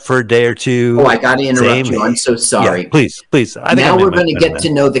shows up for a day or two. Oh, I got to interrupt you. I'm so sorry. Yeah, please. Now we're going to get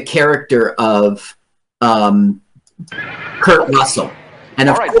to know the character of Kurt Russell. And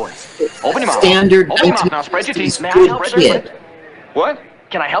of course, open your mouth. Standard. Open your mouth now. Spread your teeth. May I help you? What?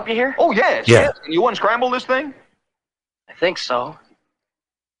 Can I help you here? Oh, yes. Yeah. Yes. Can you unscramble this thing? I think so.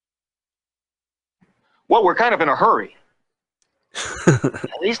 Well, we're kind of in a hurry.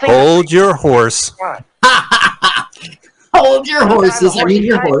 Hold your horse. Hold your horses. I mean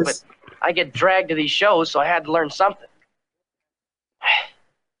your horse. I get dragged to these shows, so I had to learn something.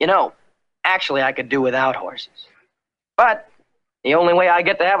 You know, actually, I could do without horses. But The only way I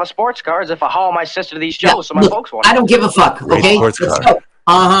get to have a sports car is if I haul my sister to these shows so my folks won't. I don't give a fuck, okay? Let's go.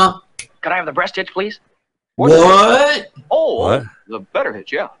 Uh-huh. Can I have the breast hitch, please? What? Oh, the better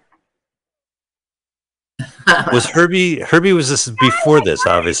hitch, yeah. Was Herbie was this before this,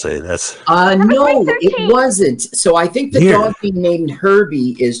 obviously. That's no, it wasn't. So I think the dog being named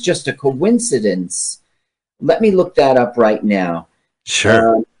Herbie is just a coincidence. Let me look that up right now.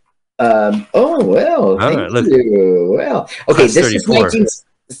 Sure. Oh well, thank you. Well, okay, this is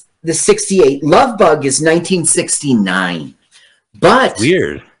 1968. Love Bug is 1969. But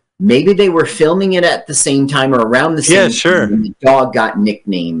weird. Maybe they were filming it at the same time or around the same time when the dog got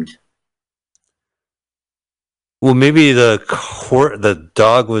nicknamed. Well, maybe the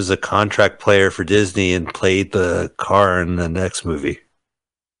dog was a contract player for Disney and played the car in the next movie.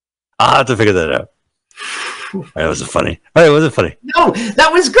 I'll have to figure that out. That wasn't funny. Oh, it wasn't funny. No,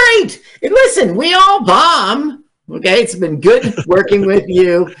 that was great. And listen, we all bomb. Okay, it's been good working with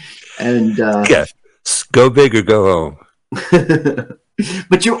you. And yeah, go big or go home.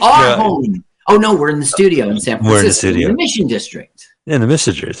 But you are home. Oh no, we're in the studio in San Francisco. We're in the studio, in the Mission District. In the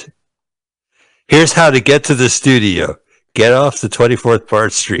Mission District. Here's how to get to the studio. Get off the 24th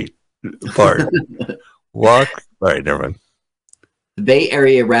Bart Street. Walk. All right, never mind. The Bay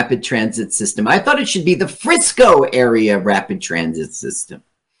Area Rapid Transit System. I thought it should be the Frisco Area Rapid Transit System.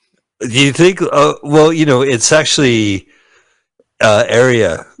 Do you think? Well, it's actually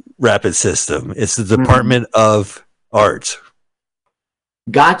Area Rapid System. It's the Department of Art.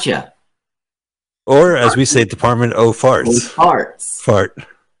 Gotcha. Or, as we say, Department of Farts. Fart.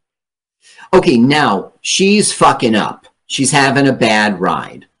 Okay, now, she's fucking up. She's having a bad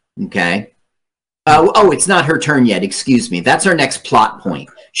ride, okay? It's not her turn yet, excuse me. That's our next plot point.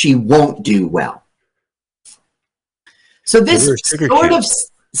 She won't do well. So this sort of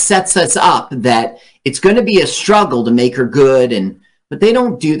sets us up that it's going to be a struggle to make her good, but they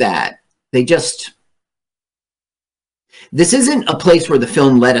don't do that. They just... This isn't a place where the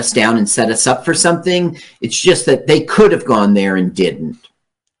film let us down and set us up for something. It's just that they could have gone there and didn't.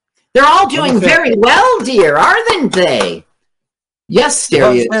 They're all doing very well, dear, aren't they? Yes,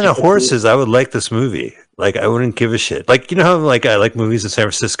 Stereo. If I was a fan of horses, I would like this movie. Like, I wouldn't give a shit. Like, you know how I like movies in San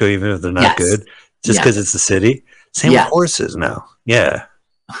Francisco even if they're not good? Just because it's the city? Same with horses now. Yeah.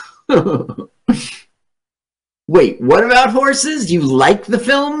 Wait, what about horses? You like the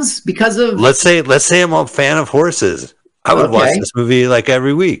films because of... Let's say I'm a fan of horses. I would watch this movie like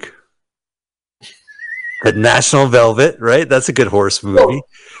every week. The National Velvet, right? That's a good horse movie.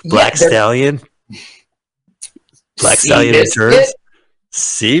 Black Stallion. Black Stallion Returns.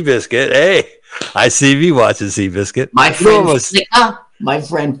 Seabiscuit. Hey, I see me watching Seabiscuit. My friend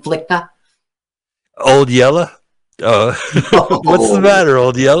Flicka. Old Yella. What's the matter,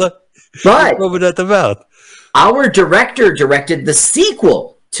 Old Yella? But open at the mouth. Our director directed the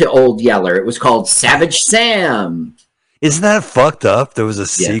sequel to Old Yeller. It was called Savage Sam. Isn't that fucked up? There was a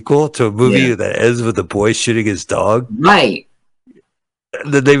sequel to a movie that ends with a boy shooting his dog. Right.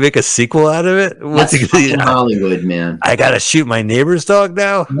 Did they make a sequel out of it? What's fucking Hollywood, man. I gotta shoot my neighbor's dog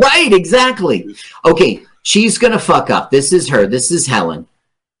now? Right, exactly. Okay, she's gonna fuck up. This is her. This is Helen.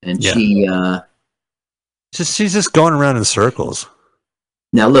 And she's just going around in circles.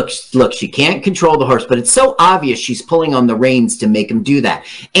 Now look, she can't control the horse, but it's so obvious she's pulling on the reins to make him do that.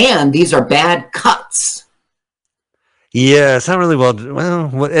 And these are bad cuts. Yeah, it's not really well.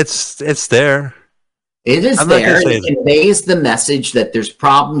 It's there. It is there. It conveys the message that there's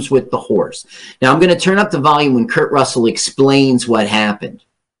problems with the horse. Now I'm going to turn up the volume when Kurt Russell explains what happened.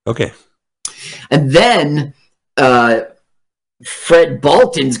 Okay. And then Fred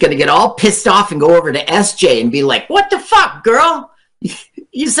Bolton's going to get all pissed off and go over to SJ and be like, "What the fuck, girl?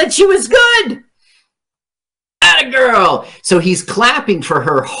 You said she was good. Atta girl." So he's clapping for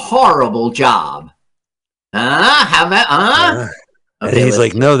her horrible job. And he's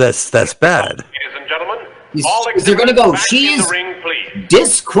like, "No, that's bad." Ladies and gentlemen, they're going to go, "She's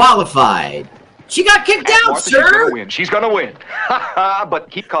disqualified. She got kicked out, sir." She's going to win. But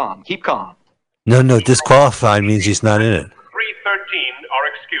keep calm. Keep calm. No, disqualified means she's not in it. 313 are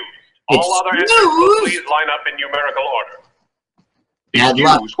excused. All other entrants, please line up in numerical order.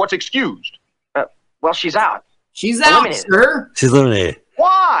 Excused? What's excused? Well, she's out. She's out, sir. She's eliminated.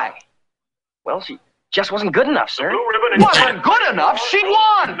 Why? Well, she just wasn't good enough, sir. Wasn't good enough? She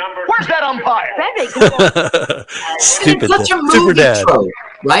won! Where's that umpire? Stupid. It's such a movie trope,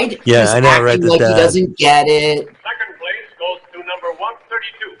 right? Yeah, He's I know. I read like that. He doesn't get it. Second place goes to number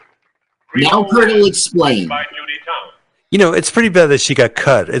 132. Now Kurt will explain. It's pretty bad that she got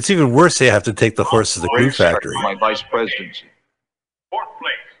cut. It's even worse they have to take the horse to the glue factory. My vice presidency. Fourth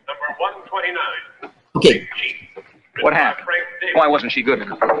place, number 129. Okay. What happened? Why wasn't she good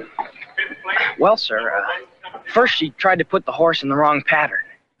enough? Well, sir, first she tried to put the horse in the wrong pattern.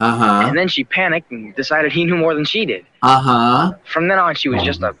 Uh-huh. And then she panicked and decided he knew more than she did. Uh-huh. From then on, she was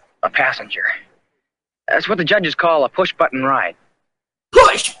just a passenger. That's what the judges call a push-button ride.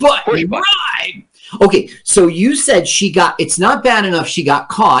 Push-button ride! Okay, so you said it's not bad enough she got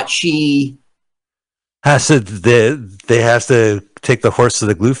caught, she... They have to take the horse to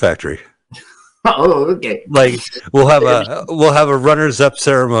the glue factory. Oh, okay. Like, we'll have a runners-up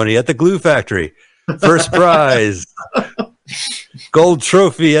ceremony at the glue factory. First prize. Gold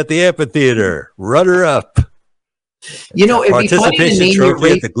trophy at the amphitheater. Runner-up. You know, it'd be funny to name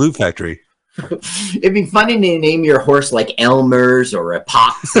trophy at the glue factory. It'd be funny to name your horse like Elmer's or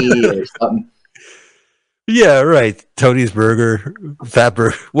Epoxy or something. Yeah, right. Tony's Burger,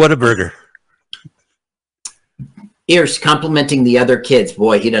 Fatburger, Whataburger. Here's complimenting the other kids.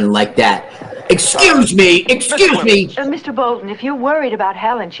 Boy, he doesn't like that. Excuse me. Mr. Bolton, if you're worried about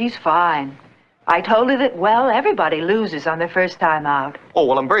Helen, she's fine. I told her that, well, everybody loses on their first time out. Oh,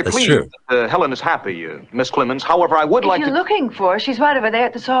 well, I'm very pleased that Helen is happy, Miss Clemens. However, I would like to... If you're looking for her, she's right over there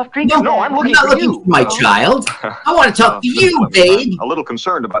at the soft drink. No, I'm looking for you. My child. I want to talk to you, babe. I'm a little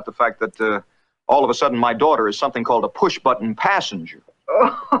concerned about the fact that all of a sudden my daughter is something called a push-button passenger.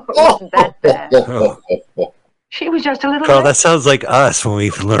 Isn't that bad? She was just a little... Carl, that sounds like us when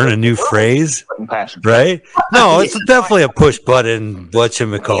we learn a new phrase, right? No, it's definitely a push button,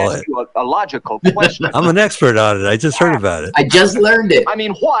 whatchamacallit. A logical question. I'm an expert on it. I just heard about it. I just learned it. I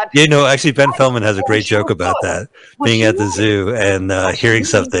mean, what? You know, actually, Ben Feldman has a great joke about that, being at the zoo and hearing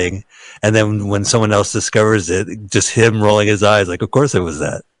something, and then when someone else discovers it, just him rolling his eyes, like, of course it was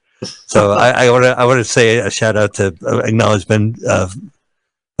that. So I want to say a shout out to acknowledge Ben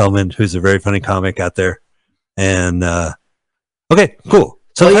Feldman, who's a very funny comic out there. And okay, cool.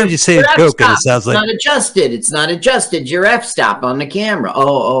 Sometimes you say a joke and it sounds like it's not adjusted. Your f-stop on the camera.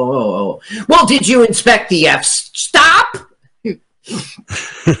 Oh. Well, did you inspect the f-stop?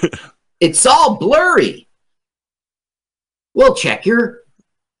 It's all blurry. We'll check your...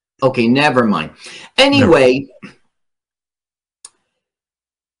 Okay, never mind. Anyway,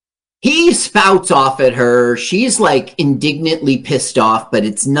 he spouts off at her. She's like indignantly pissed off, but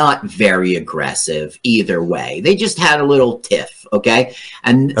it's not very aggressive either way. They just had a little tiff, okay?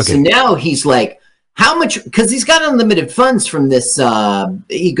 And so now he's like, how much, because he's got unlimited funds from this,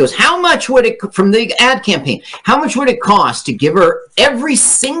 he goes, how much would it, from the ad campaign, how much would it cost to give her every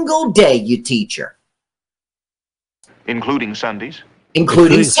single day you teach her? Including Sundays?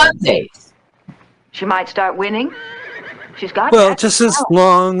 Including Sundays. She might start winning. She's got just as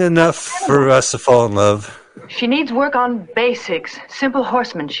long enough for us to fall in love. She needs work on basics, simple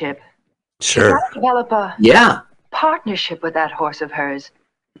horsemanship. Sure. She's got to develop a partnership with that horse of hers.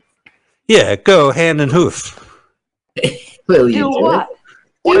 Yeah, go hand and hoof. Do what?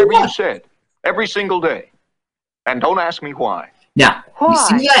 Whatever you said, every single day. And don't ask me why. Now, you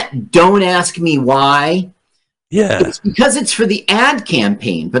see that? Don't ask me why. Yeah. It's because it's for the ad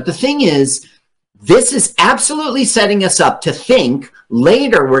campaign. But the thing is, this is absolutely setting us up to think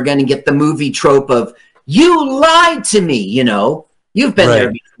later we're going to get the movie trope of, you lied to me, you know. You've been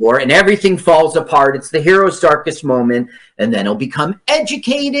there before, and everything falls apart. It's the hero's darkest moment, and then he'll become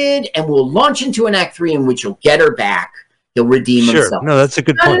educated, and we'll launch into an Act 3 in which he'll get her back. He'll redeem himself. No, that's a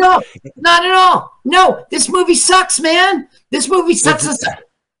good point. Not at all. No, this movie sucks, man. This movie sucks.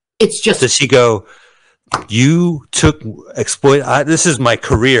 It's just... Does she go, you took this is my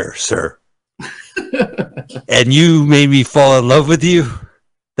career, sir. And you made me fall in love with you?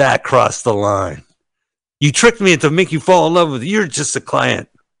 That crossed the line. You tricked me into make you fall in love with you. You're just a client.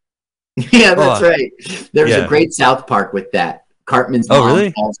 Yeah, that's right. There's a great South Park with that. Cartman's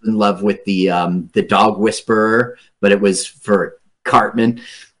mom falls in love with the dog whisperer, but it was for Cartman. And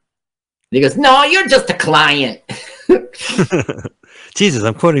he goes, no, you're just a client. Jesus,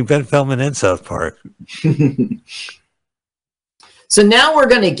 I'm quoting Ben Feldman and South Park. So now we're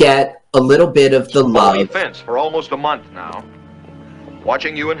going to get a little bit of the love. Fence for almost a month now.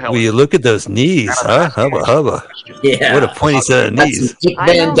 Watching you and Helen. Will you look at those knees, huh? Hubba. Yeah. What a pointy set of knees. Dick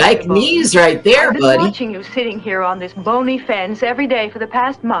Van Dyke knees right there, I've been buddy. watching you sitting here on this bony fence every day for the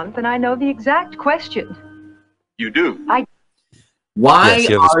past month, and I know the exact question. You do? Why yes,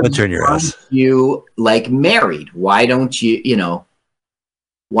 you have a splinter in your ass. You like married? Why don't you,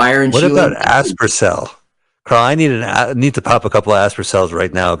 why aren't you? What about Aspercell? Carl, I need to pop a couple of Aspercells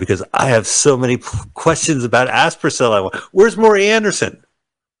right now because I have so many questions about Aspercell. Where's Maury Anderson?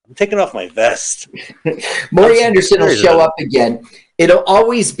 I'm taking off my vest. Maury Anderson will show up again. It'll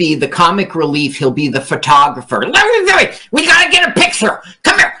always be the comic relief. He'll be the photographer. We got to get a picture.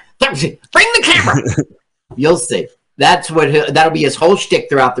 Come here. Bring the camera. You'll see. That'll be his whole shtick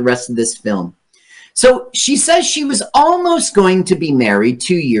throughout the rest of this film. So she says she was almost going to be married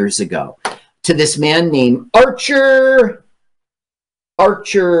 2 years ago to this man named Archer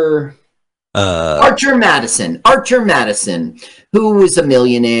Madison, who was a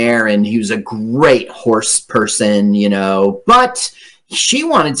millionaire, and he was a great horse person, but she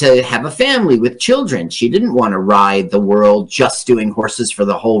wanted to have a family with children. She didn't want to ride the world just doing horses for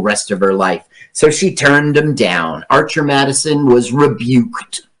the whole rest of her life. So she turned him down. Archer Madison was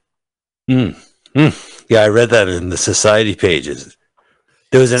rebuked. Yeah, I read that in the society pages.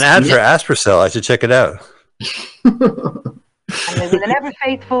 There was an ad for Aspercell. I should check it out. And there was an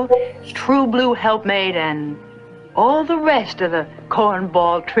ever-faithful, true blue helpmate and all the rest of the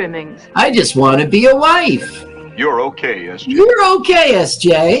cornball trimmings. I just want to be a wife. You're okay, SJ. You're okay,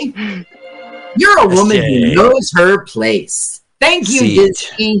 SJ. You're a woman who knows her place. Thank you,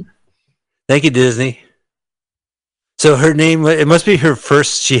 Disney. Thank you, Disney. So her name, it must be her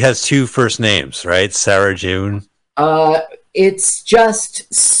first, she has 2 first names, right? Sarah June? It's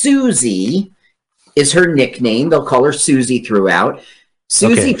just Susie is her nickname. They'll call her Susie throughout.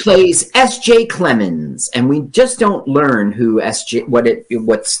 Susie plays S.J. Clemens, and we just don't learn who S.J.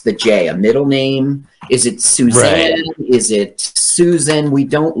 What's the J? A middle name? Is it Suzanne? Right. Is it Susan? We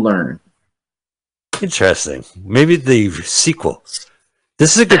don't learn. Interesting. Maybe the sequel.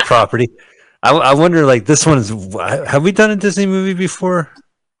 This is a good property. I wonder, like, this one's. Have we done a Disney movie before?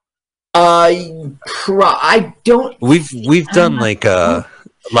 I don't. We've done like live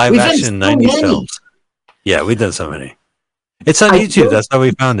action 90s films. Yeah, we've done so many. It's on YouTube. That's how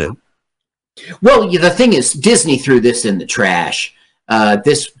we found it. Well, the thing is, Disney threw this in the trash.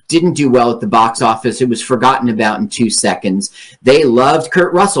 This didn't do well at the box office. It was forgotten about in 2 seconds. They loved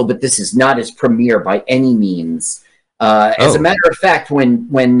Kurt Russell, but this is not his premiere by any means. As a matter of fact, when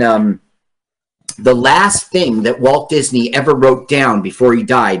the last thing that Walt Disney ever wrote down before he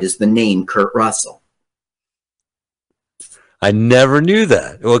died is the name Kurt Russell. I never knew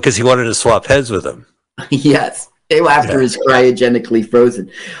that. Well, because he wanted to swap heads with him. Yes. After his cryogenically frozen.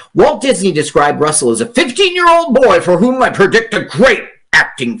 Walt Disney described Russell as a 15-year-old boy for whom I predict a great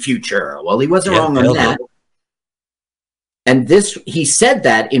acting future. Well, he wasn't wrong on that. And he said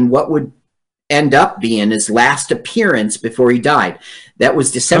that in what would end up being his last appearance before he died. That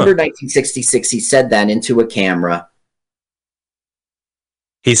was December 1966. He said that into a camera.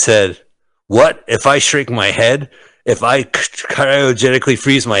 He said, "What if I shrink my head? If I cryogenically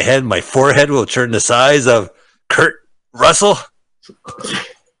freeze my head, my forehead will turn the size of Kurt Russell."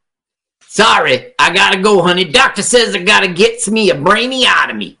 Sorry, I gotta go, honey. Doctor says I gotta get me a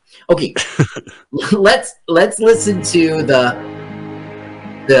brainiotomy. Okay, let's listen to the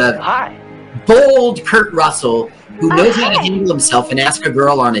bold Kurt Russell who knows how to handle himself and ask a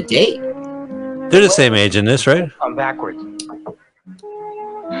girl on a date. They're the same age in this, right? I'm backwards.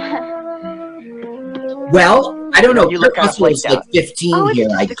 Well, I don't know. Kurt Russell is like 15 here,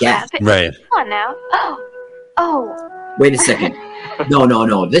 I guess. Right. Come on now. Oh. Wait a second.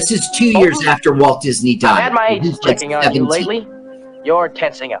 No. This is 2 years after Walt Disney died. I've had my age checking on you lately. You're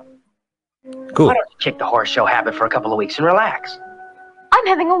tensing up. Cool. Why don't you kick the horse show habit for a couple of weeks and relax? I'm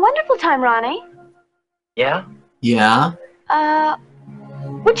having a wonderful time, Ronnie. Yeah? Yeah?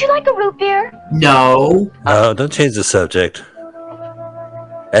 Would you like a root beer? No. No, don't change the subject.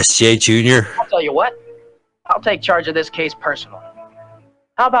 S.J. Jr. I'll tell you what. I'll take charge of this case personally.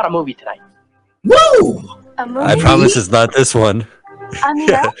 How about a movie tonight? Woo! A movie? I promise it's not this one.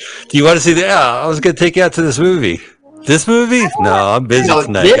 Do you want to see the? Yeah, I was going to take you out to this movie. This movie? No, I'm busy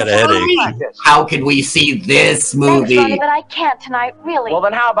tonight. Got a headache. How can we see this movie? Thanks, Ronnie, but I can't tonight, really. Well,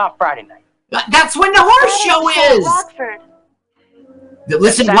 then how about Friday night? That's when the horse show is. Rockford.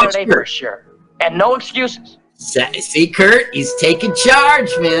 Listen, Saturday for sure. And no excuses. See, Kurt, he's taking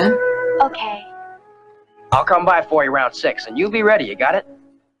charge, man. Okay. I'll come by for you around 6, and you be ready. You got it?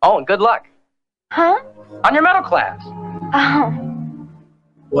 Oh, and good luck. Huh? On your medal class. Oh.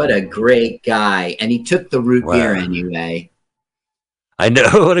 What a great guy. And he took the root beer anyway. I know.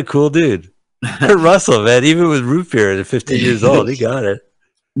 What a cool dude. Kurt Russell, man. Even with root beer at 15 years old, he got it.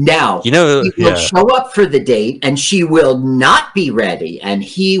 Now, he will show up for the date, and she will not be ready, and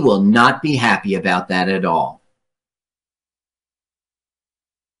he will not be happy about that at all.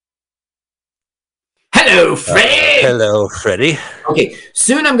 Hello, Freddie! Hello, Freddie. Okay,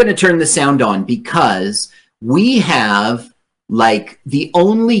 soon I'm going to turn the sound on because we have, like, the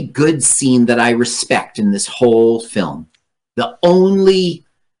only good scene that I respect in this whole film. The only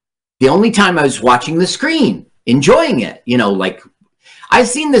time I was watching the screen, enjoying it, like, I've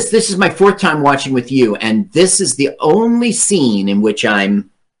seen this. This is my 4th time watching with you, and this is the only scene in which I'm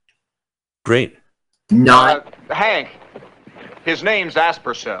great. Not Hank. His name's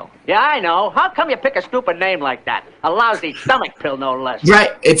Aspercell. Yeah, I know. How come you pick a stupid name like that? A lousy stomach pill, no less.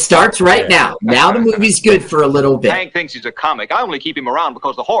 right. It starts right now. Now the movie's good for a little bit. Hank thinks he's a comic. I only keep him around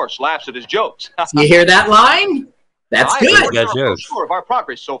because the horse laughs at his jokes. You hear that line? That's good. I'm not sure of our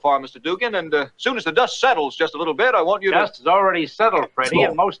progress so far, Mr. Dugan, and as soon as the dust settles just a little bit, I want you to... Dust is already settled, Freddie,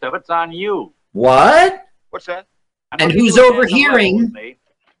 and most of it's on you. What? What's that? And who's overhearing?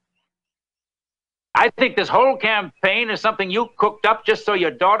 I think this whole campaign is something you cooked up just so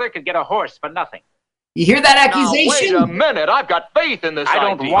your daughter could get a horse for nothing. You hear that accusation? Now, wait a minute. I've got faith in this I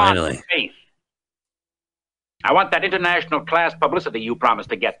don't idea. want faith. I want that international class publicity you promised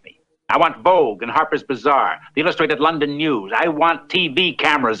to get me. I want Vogue and Harper's Bazaar, the Illustrated London News. I want TV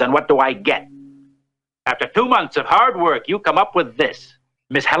cameras, and what do I get? After 2 months of hard work, you come up with this.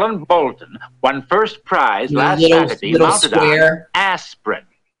 Miss Helen Bolton won first prize last Saturday mounted on aspirin.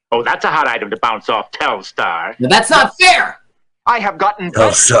 Oh, that's a hot item to bounce off Telstar. No, that's not fair. I have gotten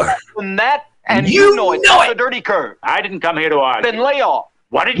Telstar from that, and you know it. That's a dirty curve. I didn't come here to argue. Then lay off.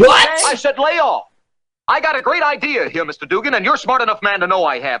 What did you say? I said lay off. I got a great idea here, Mr. Dugan, and you're smart enough man to know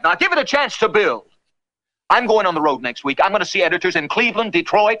I have. Now give it a chance to build. I'm going on the road next week. I'm going to see editors in Cleveland,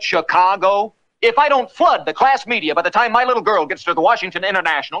 Detroit, Chicago. If I don't flood the class media by the time my little girl gets to the Washington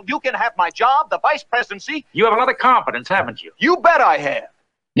International, you can have my job, the vice presidency. You have a lot of confidence, haven't you? You bet I have.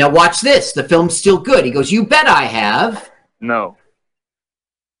 Now watch this. The film's still good. He goes, you bet I have. No.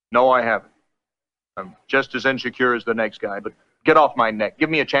 No, I haven't. I'm just as insecure as the next guy, but get off my neck. Give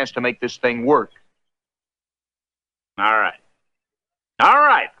me a chance to make this thing work. All right. All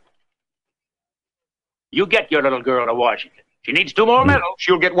right. You get your little girl to Washington. She needs 2 more medals.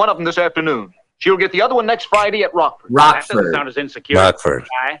 She'll get one of them this afternoon. She'll get the other one next Friday at Rockford. That doesn't sound as insecure. Rockford.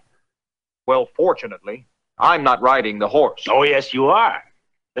 Well, fortunately, I'm not riding the horse. Oh, yes, you are.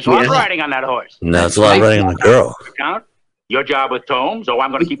 There's a lot riding on that horse. No, it's a lot riding on the girl. Count your job with Tomes, so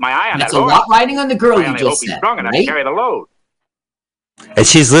I'm going to keep my eye on that horse. That's a lot riding on the girl, I you only just hope he's said, strong enough to right? carry the load. And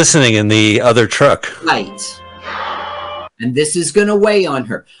she's listening in the other truck. Right. And this is going to weigh on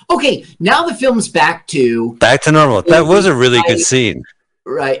her. Okay, now the film's back to normal. That was a really good scene.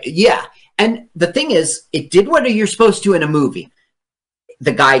 Right, yeah. And the thing is, it did what you're supposed to in a movie.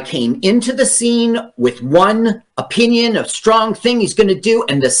 The guy came into the scene with one opinion, a strong thing he's going to do,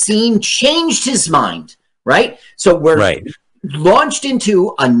 and the scene changed his mind, right? So we're launched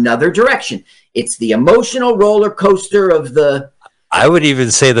into another direction. It's the emotional roller coaster of the... I would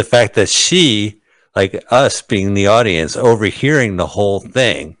even say the fact that she, like us being the audience, overhearing the whole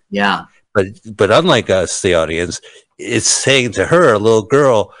thing. Yeah. But unlike us, the audience, it's saying to her, a little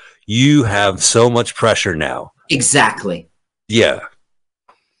girl, you have so much pressure now. Exactly. Yeah.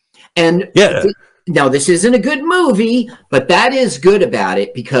 And now this isn't a good movie, but that is good about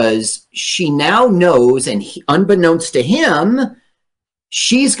it because she now knows, and unbeknownst to him,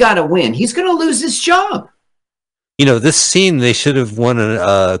 she's got to win. He's going to lose his job. You know, this scene, they should have won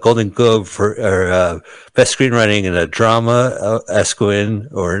a Golden Globe for best screenwriting in a drama, Esquin,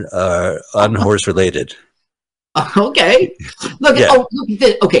 or unhorse related. Okay. Look at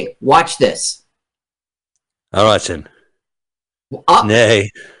this. Okay, watch this. I'm watching. Up. Nay.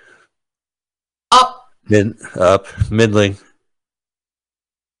 Up. Up. Middling.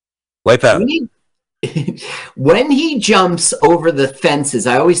 Wipe out. When he jumps over the fences,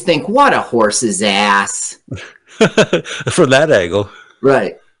 I always think, what a horse's ass. From that angle.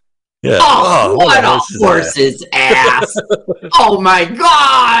 Right. Yeah. Oh, what a horse's ass. Oh, my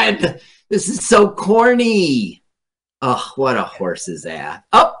God. This is so corny. Oh, what a horse's ass.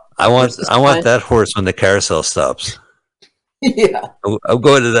 Oh, I want that horse when the carousel stops. Yeah. I'm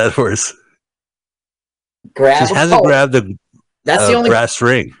going to that horse. She hasn't grabbed the brass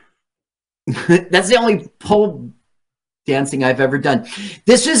ring. That's the only pole dancing I've ever done.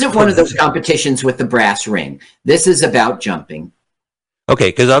 This isn't one of those competitions with the brass ring. This is about jumping. Okay,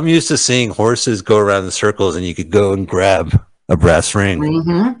 because I'm used to seeing horses go around the circles and you could go and grab a brass ring.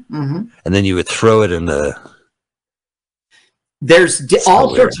 And then you would throw it in the... There's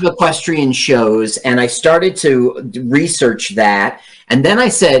all sorts of equestrian shows, and I started to research that. And then I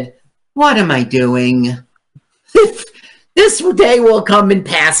said, what am I doing? This day will come and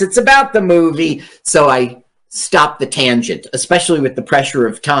pass. It's about the movie. So I stopped the tangent, especially with the pressure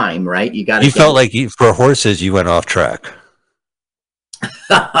of time, right? You felt like for horses, you went off track.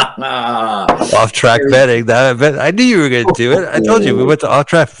 Off track betting. I knew you were going to do it. I told you we went to off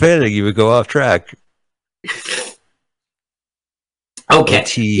track betting. You would go off track. Okay,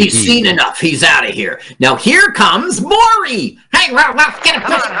 he's seen enough. He's out of here. Now here comes Maury. Hey, let's get it.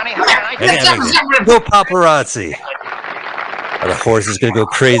 Come on, honey. Go paparazzi. The horse is going to go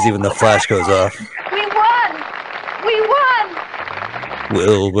crazy when the flash goes off. We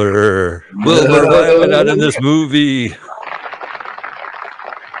Wilbur, why am I not in this movie?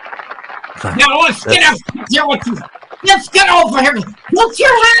 Now let's get over here. What's your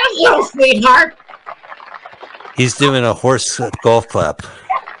hand, little sweetheart? He's doing a horse golf clap.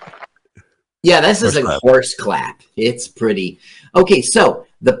 Yeah, this is a horse clap. It's pretty. Okay, so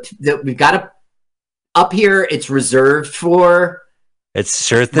we've got up here. It's reserved for. It's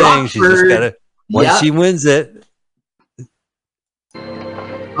sure thing. Rockford. She's just got to. Once she wins it.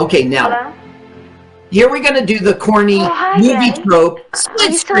 Okay, now. Hello? Here we're going to do the corny movie trope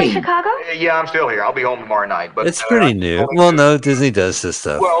split screen. Chicago? Yeah, I'm still here. I'll be home tomorrow night. But It's pretty new. Well, no, Disney does this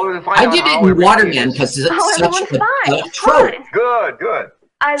stuff. Well, I did it in Waterman because it's such a trope. Good.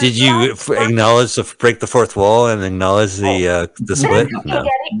 Did you acknowledge the break the fourth wall and acknowledge the split? Okay, Daddy.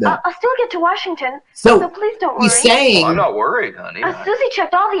 I'll still get to Washington, so please don't worry. He's saying, I'm not worried, honey. Susie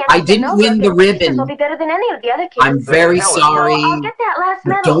checked all the I didn't win the ribbon. Will be better than any of the other kids. I'm very sorry. I'll get that last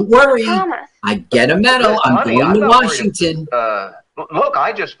medal. Don't worry. I promise. I get a medal. I'm Honey, going to not Washington. Look,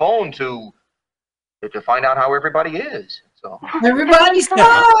 I just phoned to find out how everybody is. So everybody's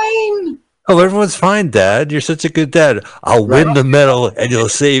fine. Oh, everyone's fine, Dad. You're such a good dad. I'll win the medal, and you'll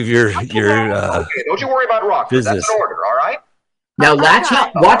save your okay, don't you worry about Rockford. business. That's an order, all right? Now, watch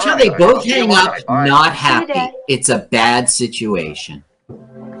how they both hang up, not happy. It's a bad situation.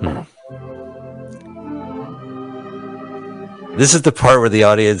 This is the part where the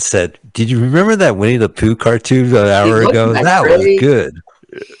audience said, "Did you remember that Winnie the Pooh cartoon an hour ago? That was good."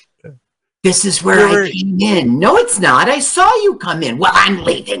 This is where I came in. No, it's not. I saw you come in. Well, I'm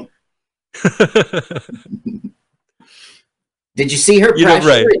leaving. Did you see her pressure?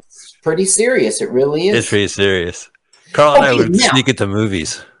 Right. It's pretty serious. It really is. It's pretty serious. Carl and I would sneak into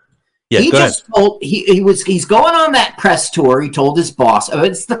movies. Yeah, he go just ahead. told he's going on that press tour. He told his boss. Oh,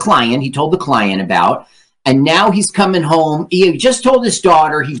 it's the client. He told the client about. And now he's coming home. He just told his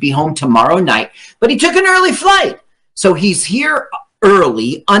daughter he'd be home tomorrow night, but he took an early flight. So he's here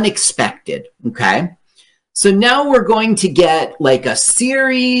early, unexpected. Okay. So now we're going to get like a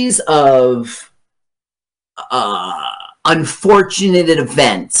series of unfortunate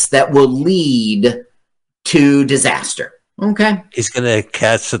events that will lead to disaster. Okay. He's going to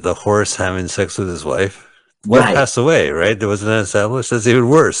catch the horse having sex with his wife. What passed away, right? There wasn't that established. That's even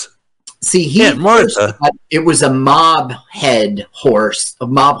worse. See, it was a mob horse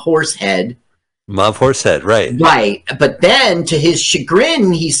head. Mob horse head, right. Right. But then, to his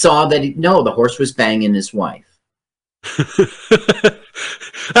chagrin, he saw that, the horse was banging his wife.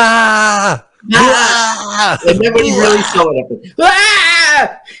 Ah! And then when he really saw it,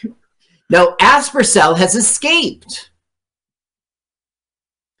 ah! Now, Aspercell has escaped.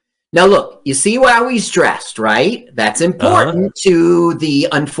 Now, look, you see how he's dressed, right? That's important to the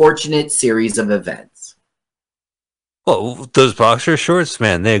unfortunate series of events. Well, those boxer shorts,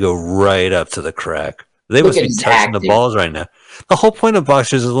 man, they go right up to the crack. They must be touching the balls right now. The whole point of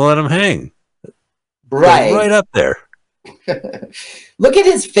boxers is to let them hang. Right. Right up there. Look at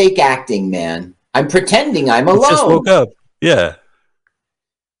his fake acting, man. I'm pretending I'm alone. He just woke up. Yeah.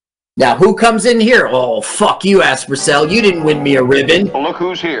 Now, who comes in here? Oh, fuck you, Aspercell. You didn't win me a ribbon. Well, look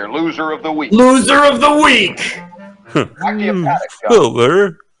who's here. Loser of the week. Loser of the week. Back to your paddock, John.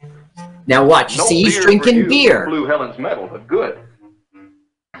 Wilbur. Now watch. No See, he's beer drinking for beer. Blew Helen's medal, but good.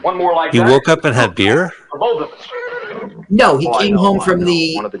 One more like You that. woke up and had beer? For both of us. No, he came home from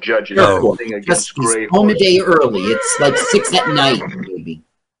the one of the judges. He's home a day early. It's like 6 at night, maybe.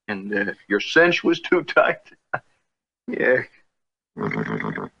 And your cinch was too tight. Yeah.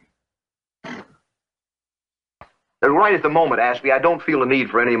 And right at the moment, Ashby, I don't feel a need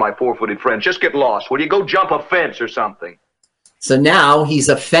for any of my four-footed friends. Just get lost. Will you go jump a fence or something? So now he's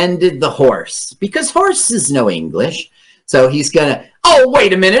offended the horse because horses know English. So he's gonna. Oh,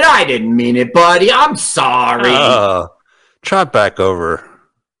 wait a minute! I didn't mean it, buddy. I'm sorry. Trot back over.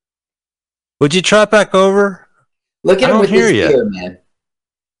 Would you trot back over? Look at him with his beer, man.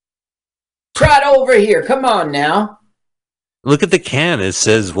 Trot over here. Come on now. Look at the can. It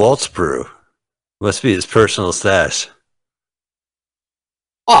says Waltz Brew. Must be his personal stash.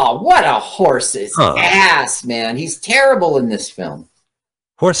 Oh, what a horse's ass, man. He's terrible in this film.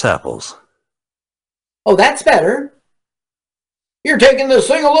 Horse apples. Oh, that's better. You're taking this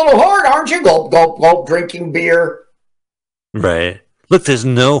thing a little hard, aren't you? Gulp, gulp, gulp, drinking beer. Right. Look, there's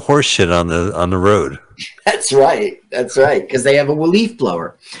no horse shit on the road. That's right. That's right. Because they have a leaf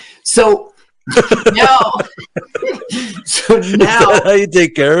blower. So now, how you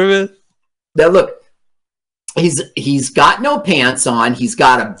take care of it? Now look, he's got no pants on. He's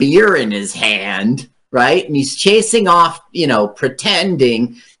got a beer in his hand, right? And he's chasing off,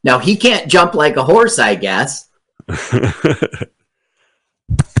 pretending. Now he can't jump like a horse, I guess.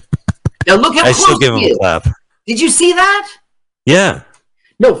 Now look how I close still give him he a is. clap. Did you see that? Yeah.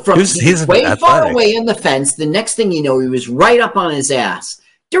 No, from He's way athletic. far away in the fence. The next thing you know, he was right up on his ass.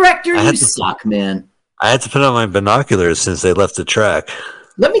 Director, you suck, man. I had to put on my binoculars since they left the track.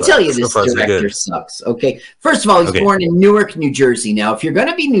 Let me tell you, this so director sucks, okay? First of all, he's born in Newark, New Jersey. Now, if you're going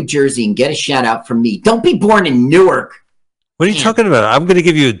to be New Jersey and get a shout-out from me, don't be born in Newark. What are you talking about? I'm going to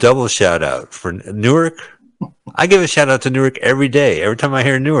give you a double shout-out for Newark. I give a shout-out to Newark every day. Every time I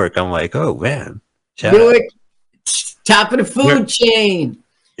hear Newark, I'm like, oh, man. Newark, top of the food chain.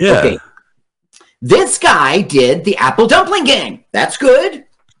 Yeah. Okay. This guy did the Apple Dumpling Gang. That's good.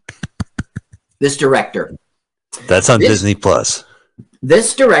 This director. That's on Disney Plus.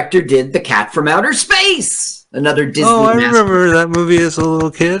 This director did The Cat from Outer Space. Another Disney I remember that movie as a little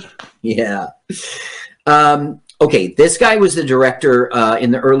kid. Yeah. Okay, this guy was the director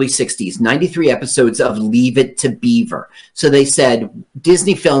in the early 60s, 93 episodes of Leave It to Beaver. So they said,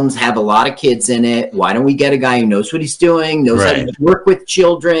 Disney films have a lot of kids in it. Why don't we get a guy who knows what he's doing, knows how to work with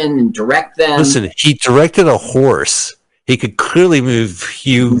children and direct them? Listen, he directed a horse. He could clearly move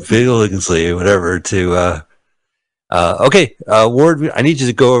Hugh Billingsley, whatever, to... okay, Ward, I need you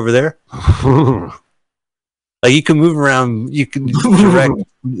to go over there. Like, you can move around. You can direct...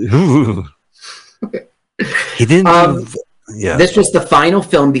 Okay. He didn't. Yeah. This was the final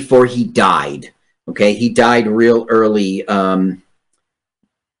film before he died. Okay, he died real early.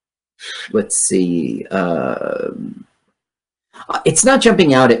 Let's see. It's not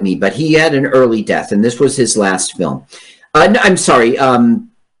jumping out at me, but he had an early death, and this was his last film. No, I'm sorry.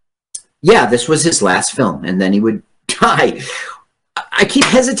 Yeah, this was his last film, and then he would die. I keep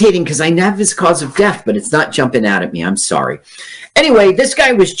hesitating because I have his cause of death, but it's not jumping out at me. I'm sorry. Anyway, this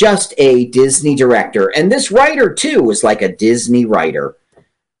guy was just a Disney director, and this writer, too, was like a Disney writer.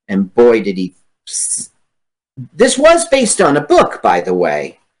 And boy, did he... This was based on a book, by the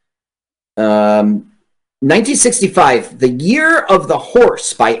way. 1965, The Year of the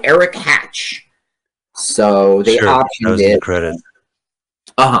Horse by Eric Hatch. So they optioned it. Credit.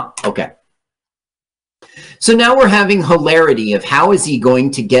 Okay. So now we're having hilarity of how is he going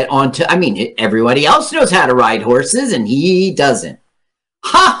to get onto... I mean, everybody else knows how to ride horses, and he doesn't.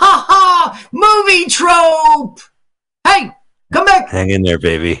 Ha, ha, ha! Movie trope! Hey, come back! Hang in there,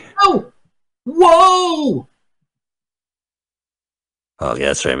 baby. Oh! Whoa! Oh, yeah,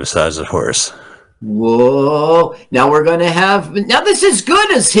 that's right. Massage the horse. Whoa! Now we're going to have... Now this is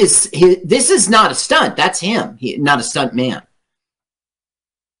good as his... This is not a stunt. That's him. Not a stunt man.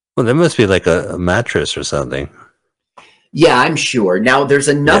 Well, there must be like a mattress or something. Yeah, I'm sure. Now, there's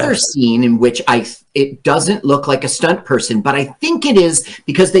another scene in which it doesn't look like a stunt person, but I think it is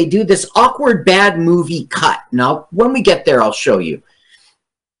because they do this awkward bad movie cut. Now, when we get there, I'll show you.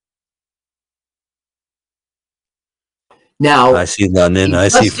 Now, I see London. I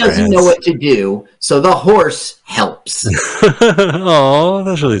see France. He doesn't know what to do, so the horse helps. Oh,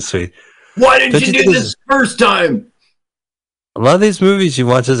 that's really sweet. Why didn't you do this first time? A lot of these movies you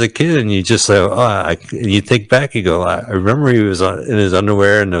watch as a kid, and you just say, you think back, you go, I remember he was in his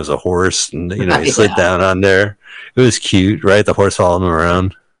underwear, and there was a horse, and he slid down on there. It was cute, right? The horse following him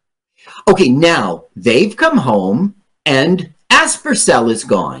around. Okay, now they've come home, and Aspercell is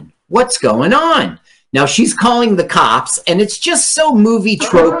gone. What's going on? Now she's calling the cops, and it's just so movie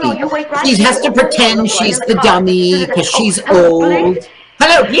tropey. She has to pretend she's the dummy because she's old.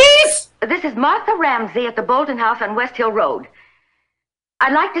 Hello, yes? This is Martha Ramsey at the Bolton House on West Hill Road.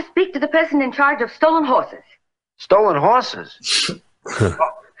 I'd like to speak to the person in charge of stolen horses. Stolen horses?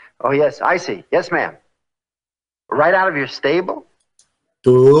 Oh, yes, I see. Yes, ma'am. Right out of your stable?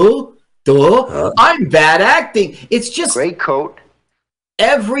 I'm bad acting. It's just... Great coat.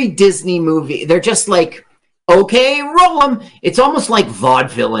 Every Disney movie, they're just like, okay, roll them. It's almost like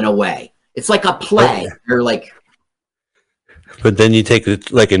vaudeville in a way. It's like a play. Or like... But then you take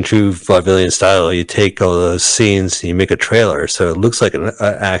it, like in true vaudevillian style, you take all those scenes and you make a trailer, so it looks like an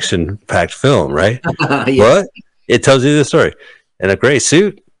action-packed film, right? What? It tells you the story. In a gray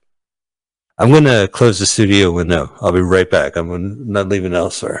suit. I'm going to close the studio window. I'll be right back. I'm not leaving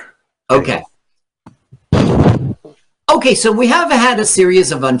elsewhere. Okay. Okay, so we have had a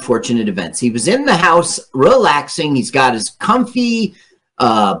series of unfortunate events. He was in the house relaxing. He's got his comfy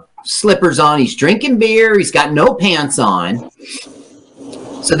slippers on. He's drinking beer. He's got no pants on.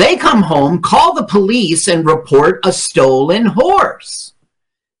 So they come home, call the police, and report a stolen horse.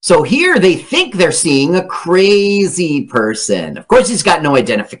 So here they think they're seeing a crazy person. Of course, he's got no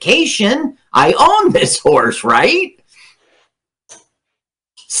identification. I own this horse, right?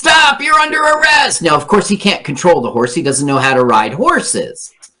 Stop, you're under arrest. Now, of course, he can't control the horse. He doesn't know how to ride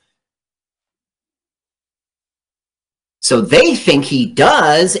horses. So they think he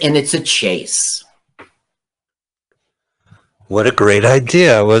does, and it's a chase. What a great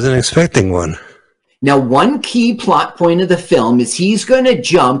idea. I wasn't expecting one. Now, one key plot point of the film is he's going to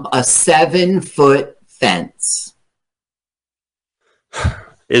jump a 7-foot fence.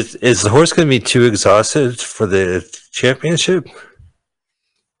 Is the horse going to be too exhausted for the championship?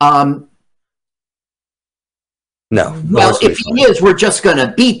 No. Well, if he is, we're just going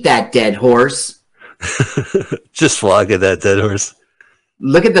to beat that dead horse. Just flog at that dead horse.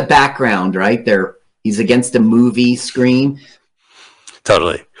 Look at the background right there. He's against a movie screen.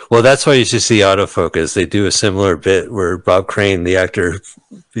 Totally. Well, that's why you should see autofocus. They do a similar bit where Bob Crane, the actor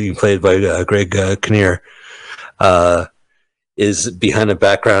being played by Greg Kinnear, is behind a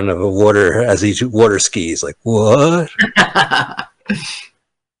background of a water as he water skis. Like, what?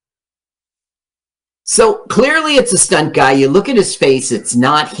 So clearly it's a stunt guy. You look at his face, it's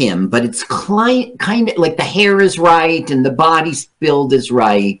not him, but it's kind of like the hair is right and the body's build is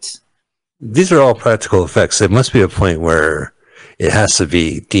right. These are all practical effects. There must be a point where it has to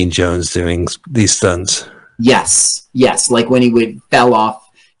be Dean Jones doing these stunts. Yes, like when he fell off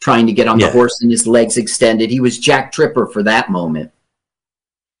trying to get on the horse and his legs extended. He was Jack Tripper for that moment.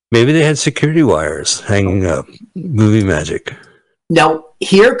 Maybe they had security wires hanging up. Movie magic. Now,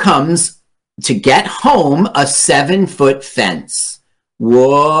 here comes, to get home, a 7-foot fence.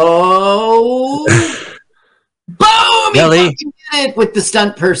 Whoa! Boom! Nelly. He did it with the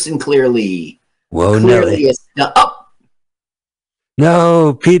stunt person, clearly. Whoa, Nelly. Oh!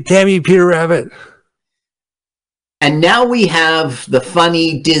 No, damn you, Peter Rabbit. And now we have the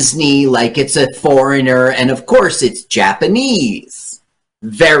funny Disney, like it's a foreigner, and of course it's Japanese.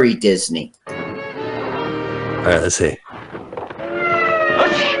 Very Disney. All right, let's see.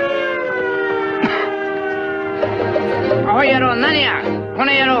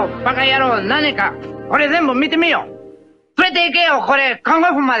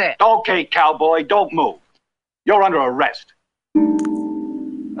 Okay, cowboy, don't move. You're under arrest.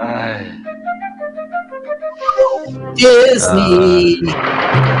 Disney.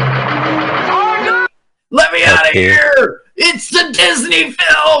 Let me out of here! It's the Disney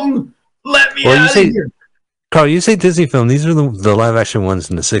film! Let me out of here! Carl, you say Disney film. These are the live action ones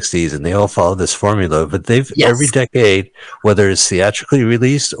in the 60s, and they all follow this formula. But every decade, whether it's theatrically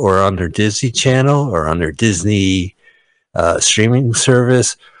released or on their Disney Channel or on their Disney streaming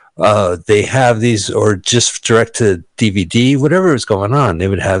service, they have these, or just direct to DVD, whatever is going on, they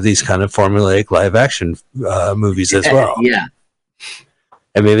would have these kind of formulaic live action movies as well. Yeah.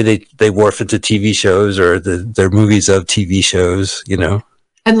 And maybe they morph into TV shows or their movies of TV shows, you know.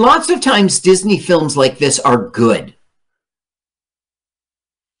 And lots of times Disney films like this are good.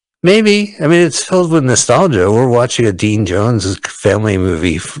 Maybe. I mean, it's filled with nostalgia. We're watching a Dean Jones family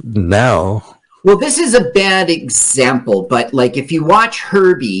movie now. Well, this is a bad example, but like if you watch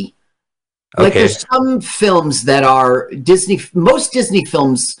Herbie, like there's some films that are Disney, most Disney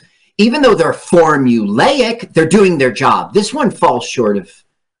films, even though they're formulaic, they're doing their job. This one falls short of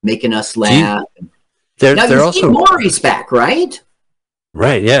making us laugh. Now you see Maury's back, right?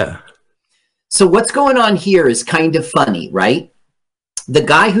 Right, yeah. So what's going on here is kind of funny, right? The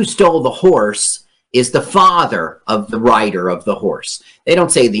guy who stole the horse is the father of the rider of the horse. They don't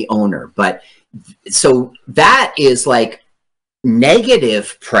say the owner, but so that is like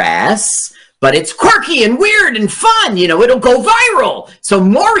negative press, but it's quirky and weird and fun. You know, it'll go viral. So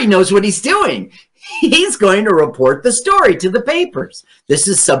Maury knows what he's doing. He's going to report the story to the papers. This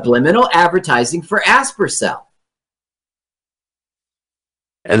is subliminal advertising for Aspercell.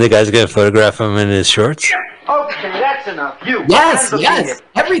 And the guy's going to photograph him in his shorts? Okay, that's enough. You. Yes,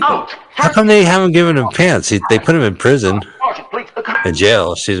 everything. How come they haven't given him pants? They put him in prison. In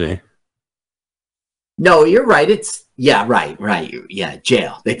jail, excuse me. No, you're right. It's, right. Yeah,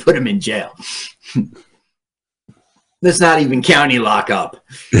 jail. They put him in jail. That's not even county lockup.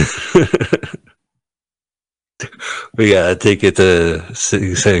 We got to take it to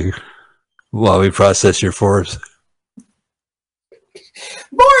Sing while we process your forms.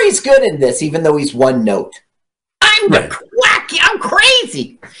 Maury's good in this, even though he's one note. I'm wacky. I'm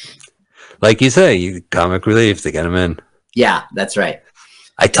crazy. Like you say, comic relief. They get him in. Yeah, that's right.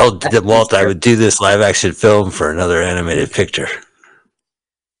 I told Walt I would do this live action film for another animated picture.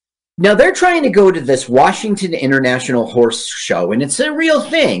 Now they're trying to go to this Washington International Horse Show, and it's a real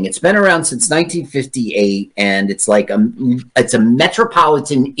thing. It's been around since 1958, and it's like it's a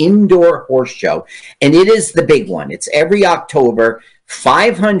metropolitan indoor horse show, and it is the big one. It's every October.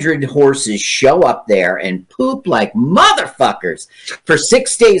 500 horses show up there and poop like motherfuckers for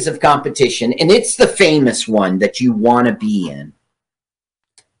 6 days of competition, and it's the famous one that you want to be in.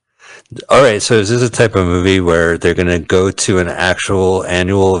 All right, so is this a type of movie where they're going to go to an actual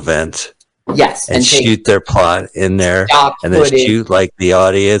annual event? Yes, and shoot their plot in there, and then shoot like the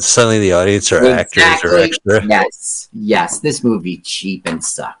audience. Suddenly, the audience are actors or extra. Yes. This movie cheap and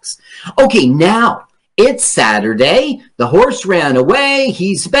sucks. Okay, now it's Saturday. The horse ran away.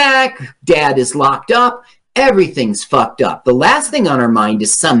 He's back. Dad is locked up. Everything's fucked up. The last thing on our mind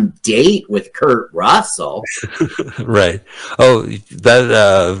is some date with Kurt Russell. Right. Oh,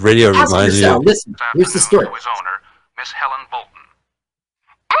 that radio reminds me. Listen, here's the story. To his owner, Miss Helen Bolton.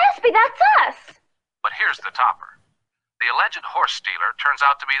 Aspie, that's us. But here's the topper. The alleged horse stealer turns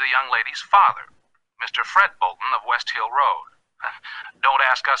out to be the young lady's father, Mr. Fred Bolton of West Hill Road. Don't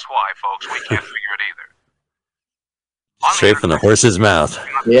ask us why, folks. We can't figure it either. Straight from the horse's mouth.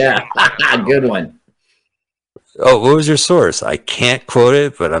 Yeah, good one. Oh, what was your source? I can't quote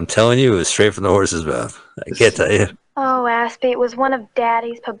it, but I'm telling you, it was straight from the horse's mouth. I can't tell you. Oh, Aspie, it was one of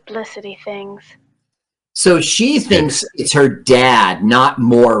Daddy's publicity things. So she thinks it's her dad, not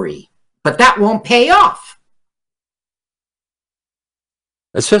Maury. But that won't pay off.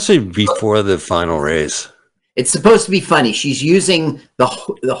 Especially before the final race. It's supposed to be funny. She's using the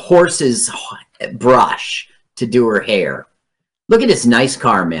horse's brush to do her hair. Look at this nice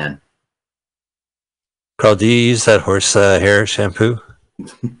car, man. Carl, do you use that horse hair shampoo?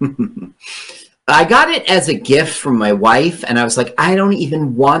 I got it as a gift from my wife, and I was like, I don't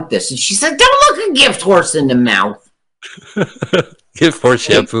even want this. And she said, don't look a gift horse in the mouth. Gift horse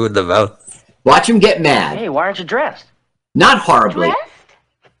shampoo in the mouth. Watch him get mad. Hey, why aren't you dressed? Not horribly. Dressed?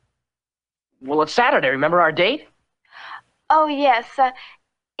 Well, it's Saturday. Remember our date? Oh, yes.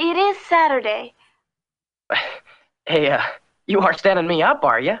 It is Saturday. Hey, you aren't standing me up,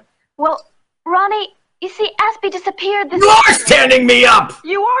 are you? Well, Ronnie, you see, Aspie disappeared this... You are standing me up!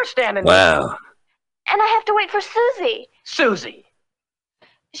 You are standing me up. Wow. And I have to wait for Susie. Susie.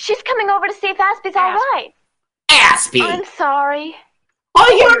 She's coming over to see if Aspie's all right. Aspie! I'm sorry.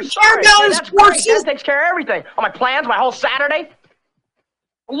 Oh, you're sorry about his horses! That takes care of everything. All my plans, my whole Saturday.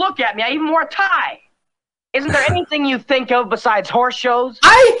 Look at me, I even wore a tie. Isn't there anything you think of besides horse shows?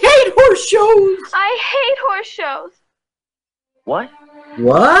 I hate horse shows! I hate horse shows. What?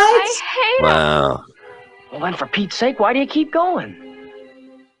 What? I hate them. Wow. Well, then for Pete's sake, why do you keep going?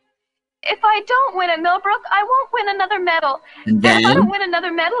 If I don't win at Millbrook, I won't win another medal. And if I then? don't win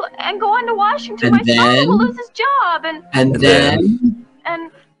another medal and go on to Washington, And my father then? will lose his job. And then?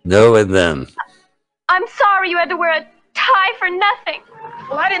 And No, and then. I'm sorry you had to wear a tie for nothing.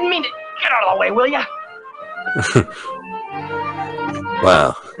 Well, I didn't mean to. Get out of the way, will ya?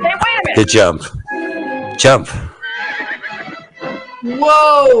 Wow. Hey, wait a minute. Good jump. Jump.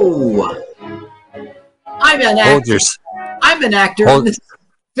 Whoa! I'm an actor. I'm an actor in this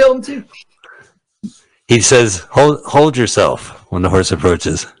film too. He says, hold yourself when the horse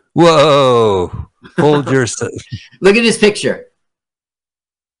approaches. Whoa! Hold yourself. Look at this picture.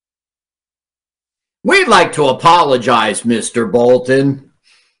 We'd like to apologize, Mr. Bolton.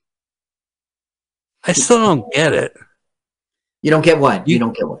 I still don't get it. You don't get what? You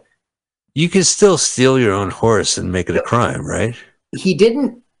don't get what? You can still steal your own horse and make it a crime, right? He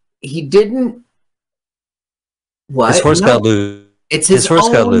didn't. What? His horse got loose. It's his horse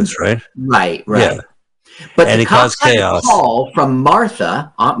got own- loose, right? Right. Yeah. But And the he caused cops had chaos. a call from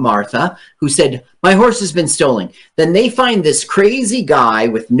Martha, Aunt Martha, who said, my horse has been stolen. Then they find this crazy guy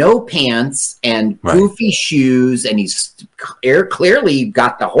with no pants and goofy shoes, and he's clearly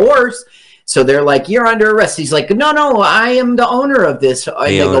got the horse. So they're like, you're under arrest. He's like, no, I am the owner of this. And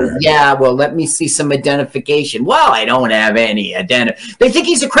they go, yeah, well, let me see some identification. Well, I don't have any identification. They think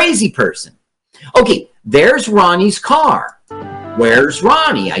he's a crazy person. Okay, there's Ronnie's car. Where's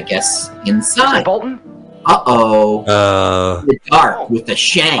Ronnie? I guess inside. Bolton? Uh-oh. The dark with the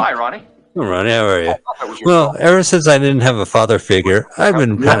shank. Hi, Ronnie. Oh, Ronnie, how are you? Well, ever since I didn't have a father figure, I've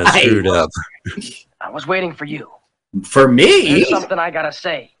been kind of screwed up. I was waiting for you. For me? There's something I gotta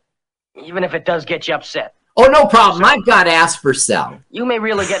say, even if it does get you upset. Oh, no problem. I've got Aspercell. You may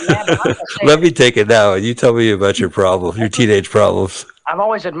really get mad, but I'm gonna say Let me take it now, and you tell me about your problem, your teenage problems. I've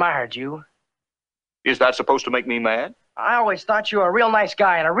always admired you. Is that supposed to make me mad? I always thought you were a real nice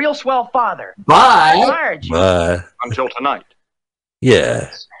guy and a real swell father. But I admired you. Until tonight. Yeah.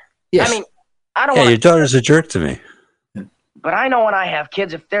 Yes. I mean, I don't Yeah, want your daughter's a jerk to me. but I know when I have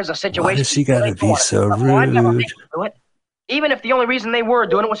kids, if there's a situation... Why does he gotta be so I'd never make rude? them do it. Even if the only reason they were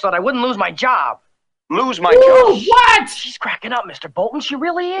doing it was so that I wouldn't lose my job. Lose my job? What? She's cracking up, Mr. Bolton. She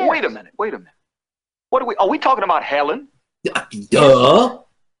really is. Wait a minute. What are we talking about Helen? Duh.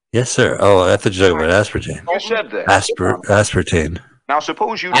 Yes, sir. Oh, I thought you were talking about aspartame. You said that. Aspartame. Now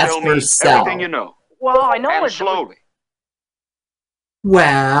suppose you tell me Aspercell. everything you know. Well, I know And it's... slowly.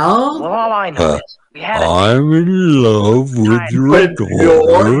 Well, all I know is we had a I'm in love with your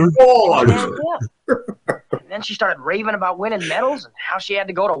daughter. And then she started raving about winning medals and how she had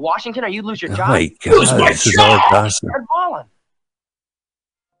to go to Washington or you'd lose your Oh job. my God, this is all gossip. Started bawling.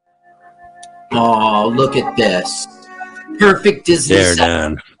 Oh, look at this. Perfect Disney There, set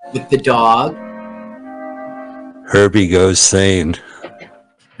Dan. with the dog. Herbie goes sane.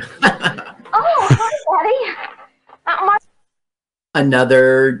 Oh, hi, Daddy.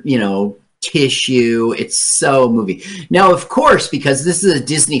 Another, tissue. It's so movie. Now, of course, because this is a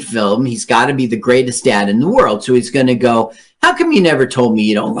Disney film, he's got to be the greatest dad in the world. So he's going to go, how come you never told me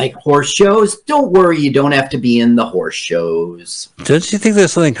you don't like horse shows? Don't worry, you don't have to be in the horse shows. Don't you think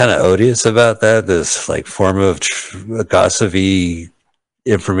there's something kind of odious about that? This like form of gossipy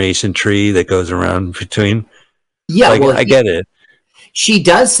information tree that goes around between. Yeah, like, well, I get it. She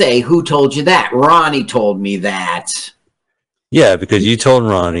does say, who told you that? Ronnie told me that. Yeah, because you told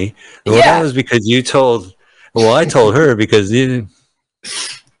Ronnie. Well, Yeah. that was because you told. Well, I told her because you.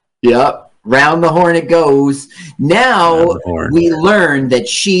 Yep. Round the horn it goes. Now we learn that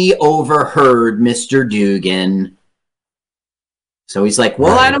she overheard Mr. Dugan. So he's like,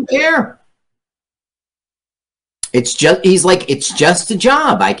 well, I don't care. He's like, it's just a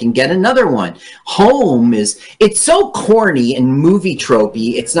job. I can get another one. Home it's so corny and movie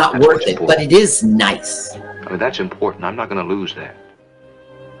tropey, it's not worth it, but it is nice. I mean, that's important. I'm not going to lose that.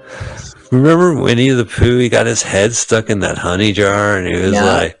 Remember Winnie the Pooh? He got his head stuck in that honey jar, and he was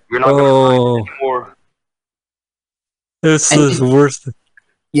like, You're not going to find it anymore. It's the worst.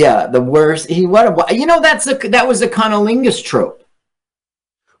 Yeah, the worst. That was a Conolingus trope.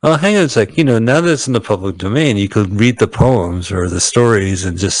 Well, hang on a sec. Now that it's in the public domain, you could read the poems or the stories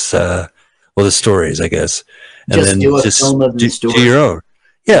and just, the stories, I guess, and Just then do a just film of the story. do your own.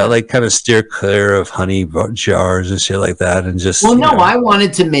 Yeah, like kind of steer clear of honey jars and shit like that, and just. Well, no, I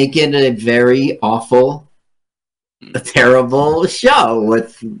wanted to make it a very awful, terrible show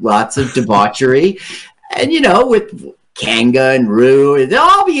with lots of debauchery, and with Kanga and Roo, they'll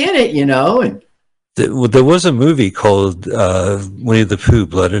all be in it, and. There was a movie called Winnie the Pooh,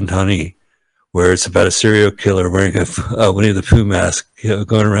 Blood and Honey, where it's about a serial killer wearing a Winnie the Pooh mask,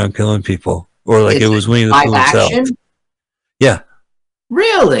 going around killing people, or like it was Winnie the Pooh himself. Action? Yeah.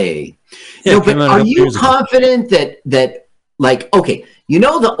 Really? Yeah, no, but are you confident that like, okay,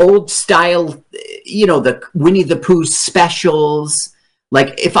 the old style, the Winnie the Pooh specials,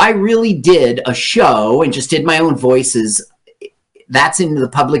 like if I really did a show and just did my own voices, that's in the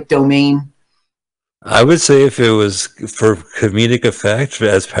public domain? I would say if it was for comedic effect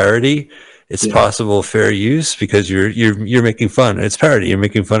as parody, it's possible fair use because you're making fun. It's parody. You're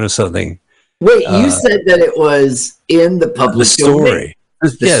making fun of something. Wait, you said that it was in the public story. Domain.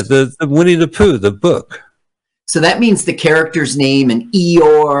 The Winnie the Pooh, the book. So that means the character's name and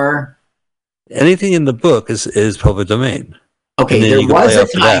Eeyore. Anything in the book is public domain. Okay, there was a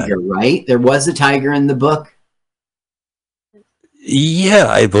tiger, right? There was a tiger in the book? Yeah,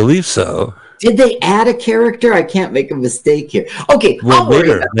 I believe so. Did they add a character? I can't make a mistake here. Okay, well,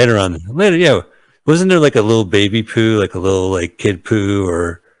 later, yeah. Wasn't there like a little baby Pooh, like a little like kid Pooh,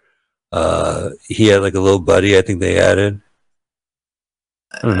 or he had like a little buddy? I think they added.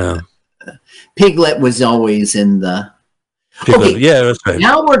 I don't know. Piglet was always in the. Piglet, yeah, that's right.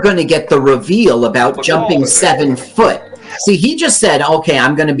 Now we're going to get the reveal about jumping 7 foot. See, he just said, "Okay,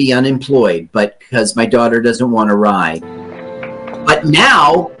 I'm going to be unemployed, but because my daughter doesn't want to ride." But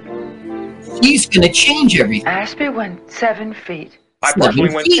now. He's going to change everything. Ashby went 7 feet. I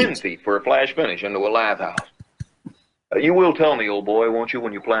personally went 10 feet for a flash finish into a live house. You will tell me, old boy, won't you,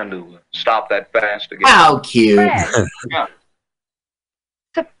 when you plan to stop that fast again? How cute. Yeah.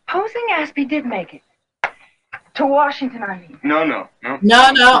 Supposing Ashby did make it. To Washington, I mean. No. No,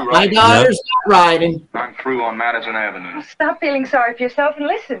 my daughter's not riding. I'm through on Madison Avenue. Stop feeling sorry for yourself and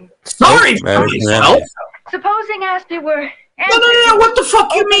listen. Sorry for myself? Supposing Ashby were... No, what the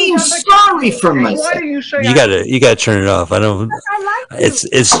fuck you mean sorry for myself? Why do you say You gotta turn it off. I don't.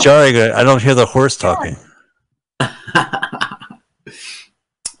 It's jarring. I don't hear the horse talking.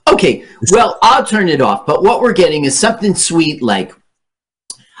 Okay, well, I'll turn it off. But what we're getting is something sweet, like,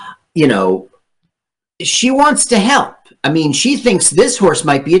 she wants to help. I mean, she thinks this horse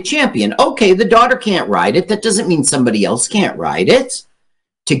might be a champion. Okay, the daughter can't ride it. That doesn't mean somebody else can't ride it.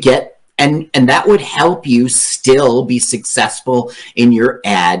 And that would help you still be successful in your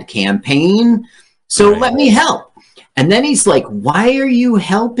ad campaign. So let me help. And then he's like, why are you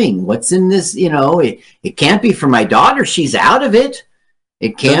helping? What's in this? It can't be for my daughter. She's out of it.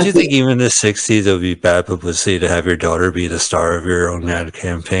 It can't. Don't you think even in the 60s it would be bad publicity to have your daughter be the star of your own ad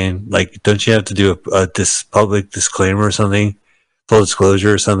campaign? Like, don't you have to do a public disclaimer or something? full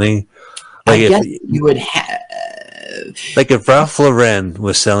disclosure or something. Like I guess you would have. Like if Ralph Lauren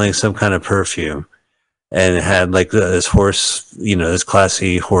was selling some kind of perfume and it had like this horse, you know, this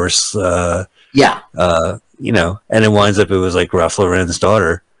classy horse, you know, and it winds up it was like Ralph Lauren's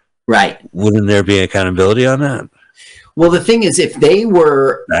daughter. Right. Wouldn't there be accountability on that? Well, the thing is, if they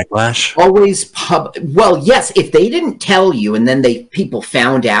were backlash, always well, yes, if they didn't tell you and then people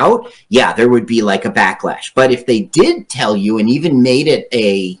found out, yeah, there would be like a backlash. But if they did tell you and even made it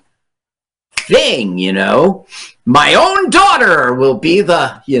a thing, you know, my own daughter will be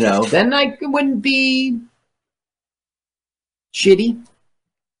the, you know, then I wouldn't be shitty.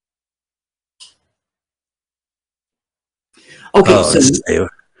 Okay, so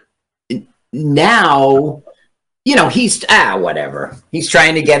now, you know, he's, whatever. He's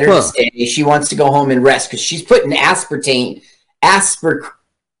trying to get her to stay. She wants to go home and rest because she's putting asparcell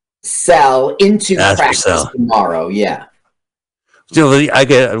into practice tomorrow. Yeah. So I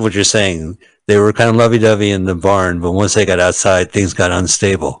get what you're saying. They were kind of lovey-dovey in the barn, but once they got outside, things got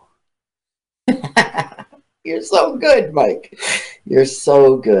unstable. You're so good, Mike. You're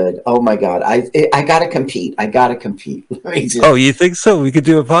so good. Oh my God, I gotta compete. I gotta compete. Oh, you think so? We could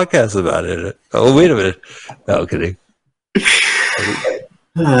do a podcast about it. Oh, wait a minute. No, kidding.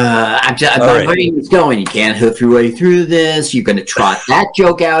 My brain is going. You can't hoof your way through this. You're going to trot that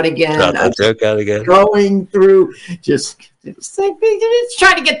joke out again. Going through. Just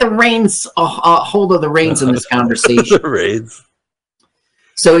try to get the reins, hold of the reins in this conversation. The reins.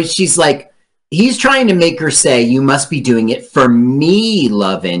 So she's like, he's trying to make her say, you must be doing it for me,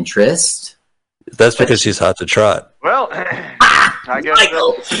 love interest. That's because she's hot to trot. Well, I guess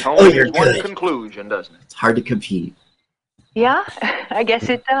that's only one conclusion, doesn't it? It's hard to compete. Yeah, I guess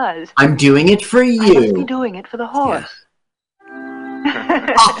it does. I'm doing it for you. I must be doing it for the horse.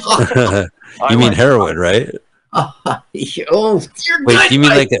 Yeah. You mean heroin, right? Oh, you're wait, good. You mean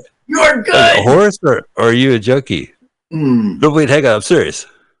like you're good. Like a horse, or are you a junkie? No, wait, hang on. I'm serious.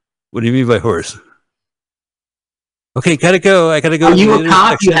 What do you mean by horse? Okay, gotta go. I gotta go. Are you a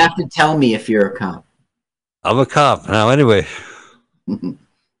cop? You have to tell me if you're a cop. I'm a cop now. Anyway.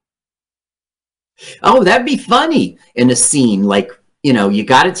 Oh, that'd be funny in a scene. Like, you know, you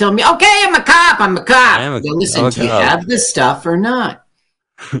got to tell me, okay, I'm a cop. I'm a cop. Listen, do you have this stuff or not?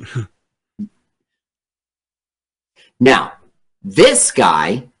 Now, this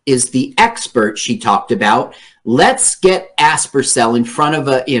guy is the expert she talked about. Let's get asparcell in front of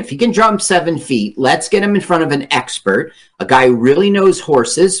if he can jump 7 feet, let's get him in front of an expert, a guy who really knows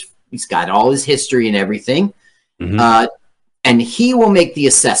horses. He's got all his history and everything. Mm-hmm. And he will make the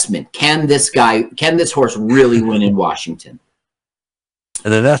assessment. Can this horse really win in Washington?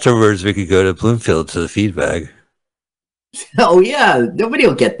 And then afterwards, we could go to Bloomfield to the feed bag. Oh, yeah. Nobody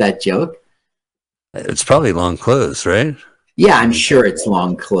will get that joke. It's probably long closed, right? Yeah, I'm sure it's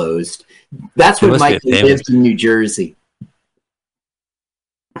long closed. That's when Michael lived in New Jersey.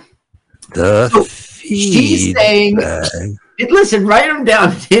 She's saying, listen, write them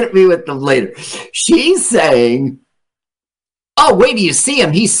down and hit me with them later. She's saying, oh, wait till you see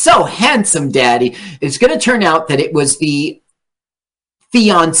him. He's so handsome, Daddy. It's going to turn out that it was the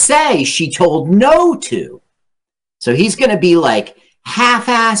fiancé she told no to. So he's going to be like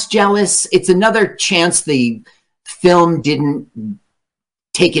half-ass jealous. It's another chance the film didn't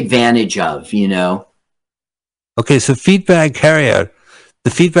take advantage of, you know? Okay, so feedback carryout. The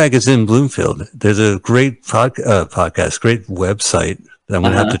feedback is in Bloomfield. There's a great podcast, great website that I'm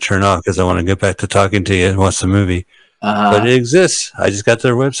going to have to turn off because I want to get back to talking to you and watch the movie. But it exists. I just got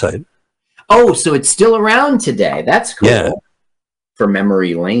their website. Oh, so it's still around today. That's cool. Yeah. For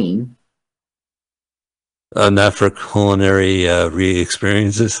memory lane. Not for culinary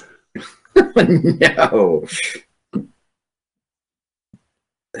re-experiences? No.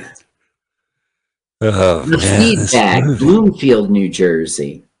 Oh, the feedback, Bloomfield, New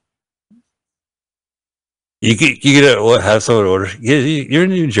Jersey. You could have someone order. You're in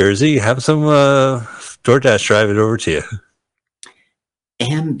New Jersey. Have some DoorDash drive it over to you.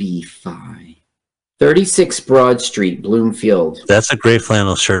 MB5, 36 Broad Street, Bloomfield. That's a great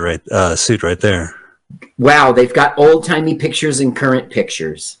flannel shirt, suit right there. Wow, they've got old timey pictures and current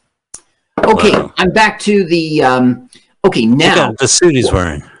pictures. Okay, wow. I'm back to the. Okay, now the suit he's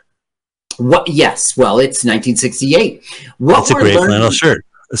wearing. What? Yes. Well, it's 1968. It's a great flannel shirt,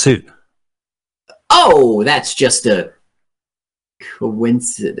 a suit. Oh, that's just a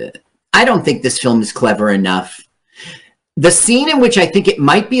coincidence. I don't think this film is clever enough. The scene in which I think it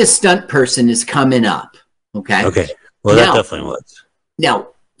might be a stunt person is coming up. Okay. Okay. Well, that definitely was. Now,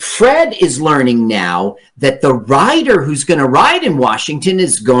 Fred is learning now that the rider who's going to ride in Washington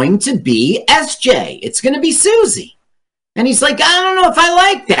is going to be SJ. It's going to be Susie. And he's like, I don't know if I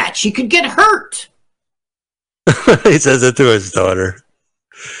like that. She could get hurt. He says it to his daughter.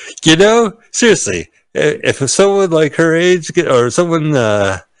 You know, seriously, if someone like her age or someone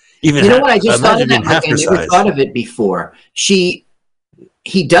even, you know what? I just thought of that. Like, I never thought of it before. He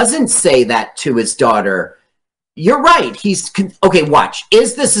doesn't say that to his daughter. You're right. Okay. Watch.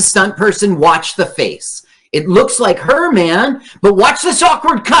 Is this a stunt person? Watch the face. It looks like her, man. But watch this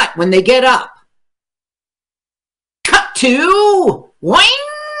awkward cut when they get up. Cut to wing.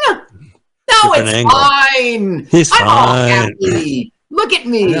 No, different it's angle. Fine. He's I'm all fine. happy. Look at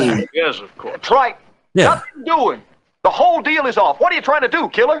me. Yeah. Yes, of course. That's right. Yeah. What are you doing? The whole deal is off. What are you trying to do,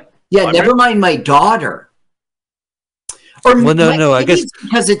 killer? Yeah, never mind my daughter. Or well, no. I guess it's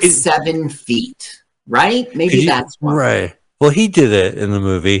because it's 7 feet, right? Maybe that's why. Right. Well, he did it in the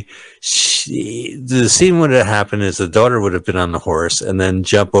movie. The scene would have happened is the daughter would have been on the horse and then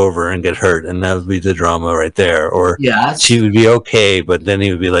jump over and get hurt, and that would be the drama right there. Or she would be okay, but then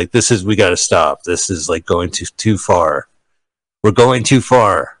he would be like, we got to stop. This is like going too far. We're going too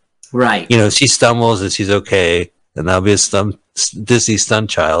far. Right. You know, she stumbles and she's okay, and that'll be a Disney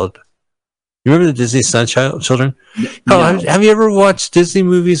stunt child. You remember the Disney stunt children? No. Oh, have you ever watched Disney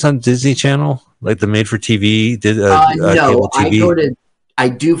movies on Disney Channel? Like the made-for-TV? No, cable TV? I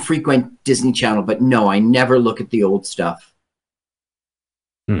do frequent Disney Channel, but no, I never look at the old stuff.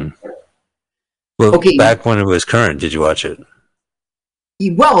 Well, back when it was current, did you watch it?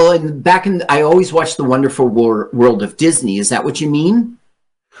 Well, I always watched The Wonderful World of Disney. Is that what you mean?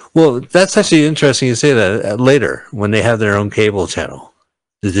 Well, that's actually interesting you say that. Later, when they have their own cable channel,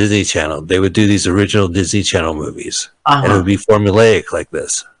 the Disney Channel, they would do these original Disney Channel movies. And it would be formulaic like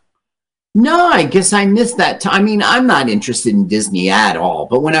this. No, I guess I missed that. I mean, I'm not interested in Disney at all.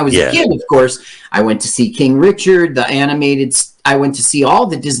 But when I was a kid, of course, I went to see King Richard, the animated. I went to see all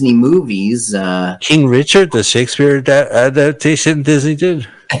the Disney movies. King Richard, the Shakespeare adaptation Disney did?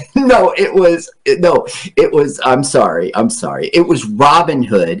 No, it was. I'm sorry. It was Robin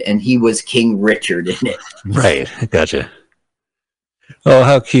Hood, and he was King Richard in it. Right. Gotcha. Oh,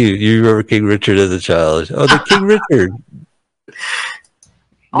 how cute. You remember King Richard as a child. Oh, the King Richard.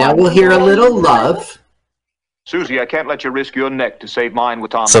 Now we'll hear a little love. Susie, I can't let you risk your neck to save mine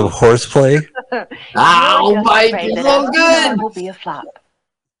with Tom. Some horseplay? Oh, Mike, it's so good. Will be a flop.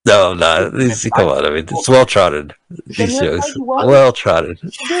 No, not. Come on. I mean, it's well-trodden. These jokes. Well-trodden.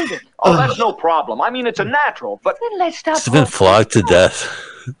 Oh, that's no problem. I mean, it's a natural, but... Then let's stop. It's been flogged to death.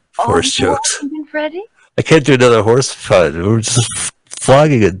 Horse jokes. Ready? I can't do another horse fun. We're just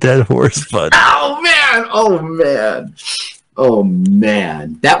flogging a dead horse fun. Oh, man. Oh, man. Oh,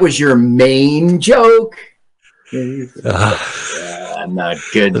 man. That was your main joke? Not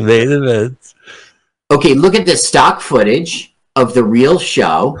good. The main event. Okay, look at the stock footage of the real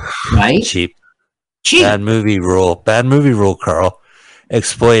show, right? Cheap. Bad movie rule. Bad movie rule, Carl.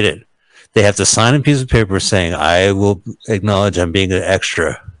 Exploit it. They have to sign a piece of paper saying, I will acknowledge I'm being an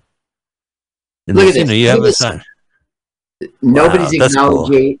extra. And look at this. You have a sign. Nobody's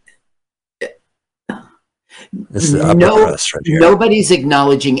acknowledging... Cool. This is upper crust right here. Nobody's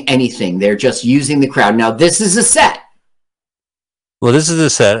acknowledging anything. They're just using the crowd. Now, this is a set. Well, this is a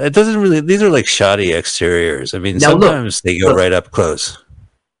set. It doesn't really... These are like shoddy exteriors. I mean, now sometimes they go right up close.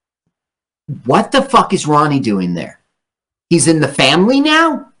 What the fuck is Ronnie doing there? He's in the family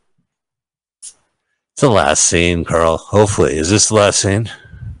now? It's the last scene, Carl. Hopefully. Is this the last scene?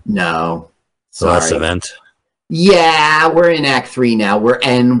 No. The last event? Yeah, we're in Act 3 now. We're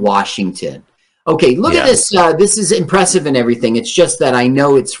in Washington. Okay, look at this. This is impressive and everything. It's just that I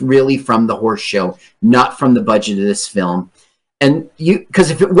know it's really from the horse show, not from the budget of this film. And because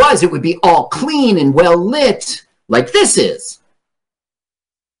if it was, it would be all clean and well lit like this is.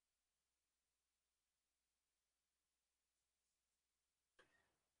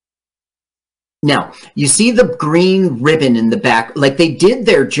 Now, you see the green ribbon in the back, like they did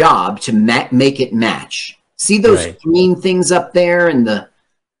their job to make it match. See those green things up there and the...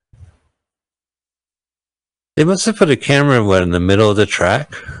 They must have put a camera in the middle of the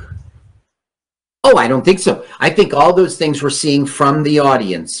track. Oh, I don't think so. I think all those things we're seeing from the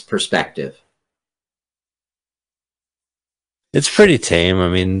audience perspective. It's pretty tame. I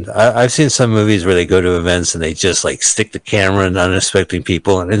mean, I've seen some movies where they go to events and they just like stick the camera in unexpected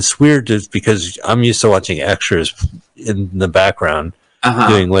people. And it's weird just because I'm used to watching extras in the background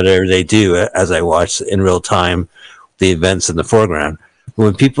doing whatever they do as I watch in real time the events in the foreground.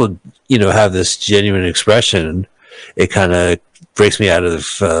 When people, have this genuine expression, it kind of breaks me out of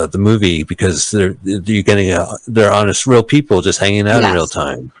the movie because you're getting they're honest, real people just hanging out in real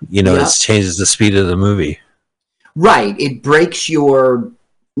time. It changes the speed of the movie. Right. It breaks your,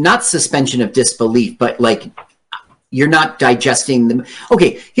 not suspension of disbelief, but like, you're not digesting them.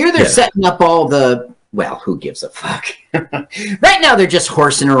 Okay, here they're setting up all the. Well, who gives a fuck? Right now, they're just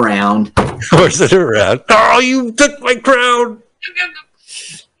horsing around. Horsing around. Carl, you took my crown.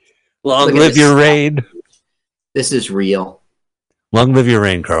 Long live your reign. This is real. Long live your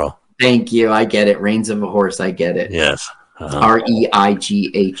reign, Carl. Thank you. I get it. Reins of a horse. I get it. Yes.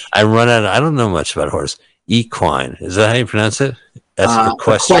 REIGH. I run out. I don't know much about horse. Equine. Is that how you pronounce it? That's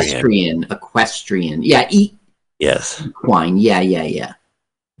equestrian. Equestrian. Yeah. Yes. Equine. Yeah.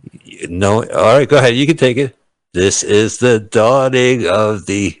 No. All right. Go ahead. You can take it. This is the dawning of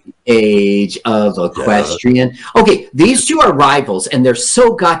the age of equestrian. Okay, these two are rivals, and they're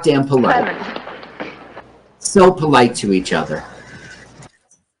so goddamn polite. So polite to each other.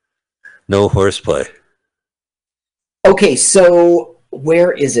 No horseplay. Okay, so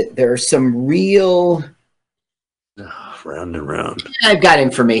where is it? There are some real... round and round. I've got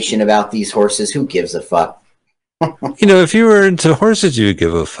information about these horses. Who gives a fuck? You know, if you were into horses, you would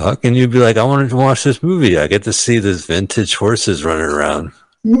give a fuck, and you'd be like, I wanted to watch this movie. I get to see these vintage horses running around.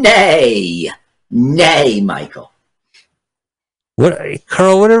 Nay, Michael. What,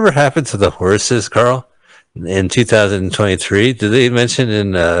 Carl, whatever happened to the horses, Carl, in 2023? Did they mention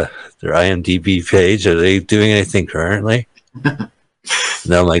in their IMDb page, are they doing anything currently?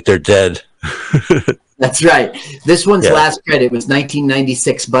 No, I'm like, they're dead. That's right. This one's last credit was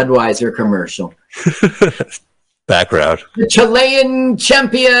 1996 Budweiser commercial. Background. The Chilean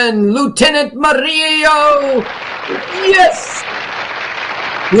champion, Lieutenant Mario. Yes.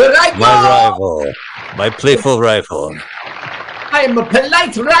 My rival. My playful rival. I'm a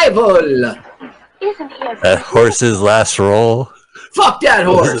polite rival. Isn't he That horse's last roll. Fuck that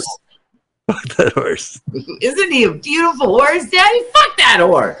horse. Fuck that horse. Isn't he a beautiful horse, Daddy? Fuck that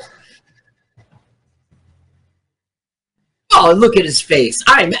horse. Oh, look at his face.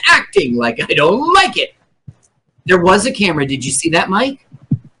 I'm acting like I don't like it. There was a camera. Did you see that, Mike?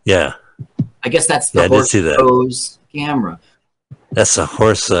 Yeah. I guess that's the horse nose camera. That's a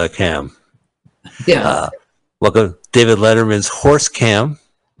horse cam. Yeah. Welcome, David Letterman's horse cam.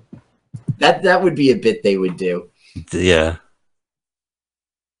 That would be a bit they would do. Yeah.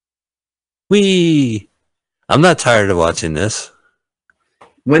 I'm not tired of watching this.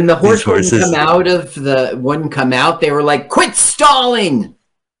 When the horse wouldn't come out, they were like, "Quit stalling."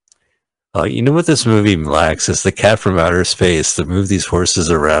 Oh, you know what this movie lacks? It's the cat from outer space to move these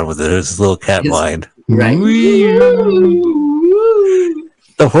horses around with his little cat mind. Right.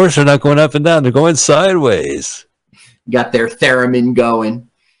 The horses are not going up and down; they're going sideways. Got their theremin going.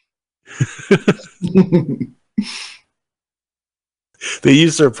 They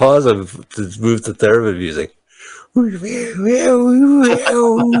use their paws to move the theremin music. Well,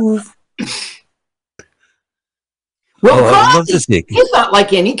 he's not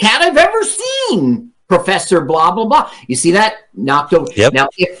like any cat I've ever seen. Professor blah, blah, blah. You see that? Knocked over. Yep. Now,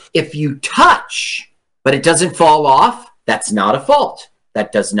 if you touch, but it doesn't fall off, that's not a fault.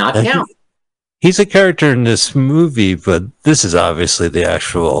 That does not count. He's a character in this movie, but this is obviously the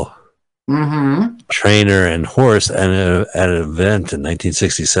actual trainer and horse at an event in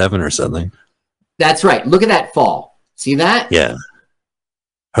 1967 or something. That's right. Look at that fall. See that? Yeah.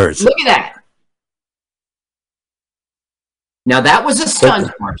 Hurts. Look at that. Now, that was a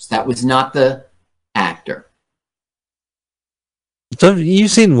stunt horse. That was not the actor. So you've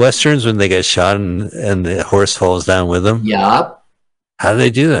seen Westerns when they get shot and the horse falls down with them? Yup. How do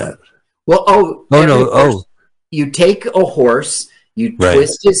they do that? Well, you take a horse, you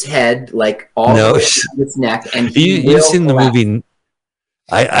twist his head like all the way around his neck, and you've seen the movie.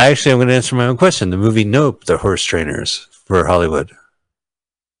 I'm going to answer my own question. The movie Nope, the horse trainers for Hollywood.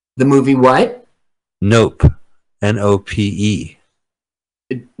 The movie what? Nope. Nope.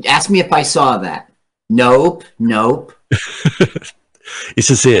 Ask me if I saw that. Nope. You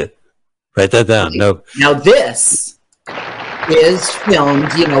should see it. Write that down. Nope. Now this is filmed,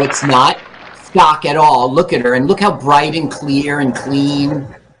 it's not stock at all. Look at her, and look how bright and clear and clean.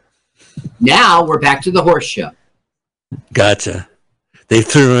 Now we're back to the horse show. Gotcha. They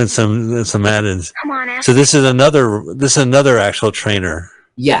threw in some add-ins. Come on, Ashley. So this is another actual trainer.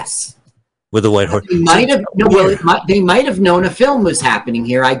 Yes. With a white horse. They might have known a film was happening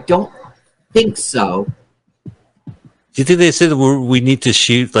here. I don't think so. Do you think they said that we need to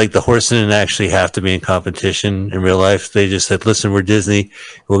shoot, like the horse didn't actually have to be in competition in real life? They just said, listen, we're Disney.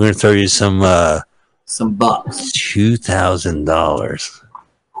 We're going to throw you some bucks. $2,000.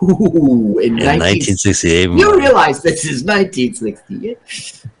 Ooh, in 1968. You realize this is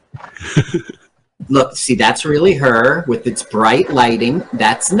 1968. Look, see, that's really her with its bright lighting.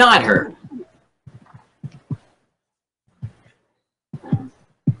 That's not her.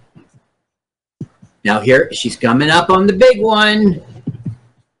 Now here, she's coming up on the big one.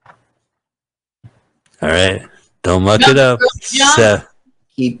 All right. Don't muck it up.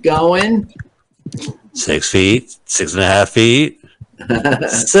 Keep going. 6 feet, 6.5 feet,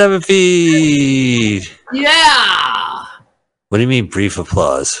 7 feet. Yeah. What do you mean brief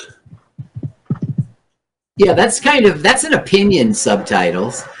applause? Yeah, that's an opinion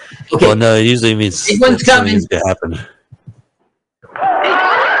subtitles. Okay. Well, no, it usually means big one's coming. Something's going to happen.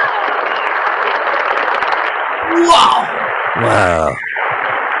 Wow.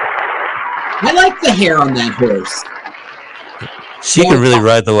 I like the hair on that horse. She can really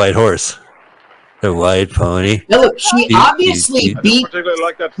ride the white horse. The white pony. Now look, she obviously beat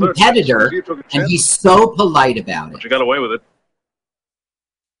the competitor, and he's so polite about it. She got away with it.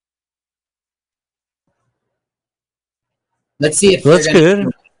 Let's see if that's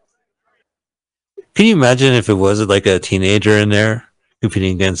good. Can you imagine if it was like a teenager in there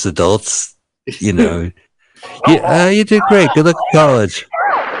competing against adults? You know, you did great. Good luck at college. Of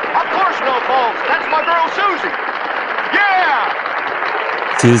course, no balls. That's my girl, Susie.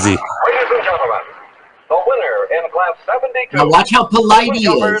 Yeah. Susie. Ladies and gentlemen, the winner in class 72. Now watch how polite he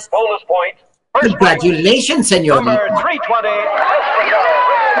is. Bonus point. Congratulations, senor. Number 320.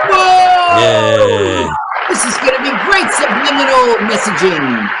 Whoa! Yay. This is going to be great subliminal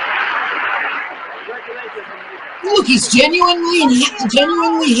messaging. Look, he's genuinely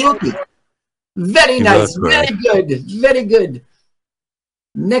happy. Very nice. Very good. Very good.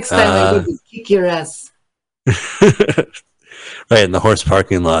 Next time I'm going to kick your ass. Right in the horse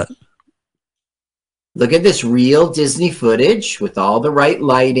parking lot. Look at this real Disney footage with all the right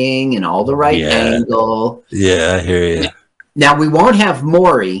lighting and all the right angle. Yeah, I hear you. Now, we won't have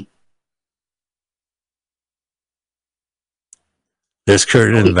Maury. There's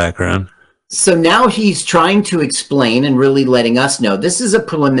Kurt in the background. So now he's trying to explain and really letting us know this is a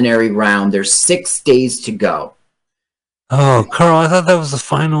preliminary round. There's 6 days to go. Oh, Carl, I thought that was the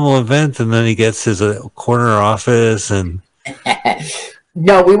final event, and then he gets his corner office and...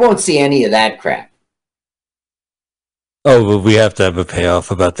 No, we won't see any of that crap. Oh, but we have to have a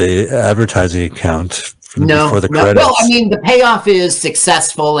payoff about the advertising account before the credits. Well, I mean, the payoff is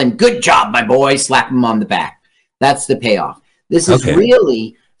successful and good job, my boy. Slap him on the back. That's the payoff. This is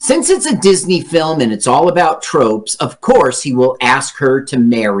really... Since it's a Disney film and it's all about tropes, of course he will ask her to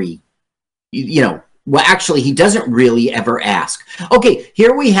marry. You know, well, actually, he doesn't really ever ask. Okay,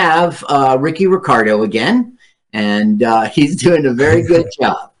 here we have Ricky Ricardo again, and he's doing a very good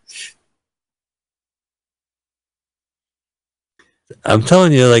job. I'm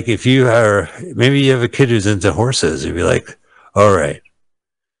telling you, like, if you are, maybe you have a kid who's into horses, you'd be like, all right,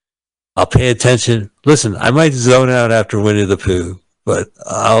 I'll pay attention. Listen, I might zone out after Winnie the Pooh. But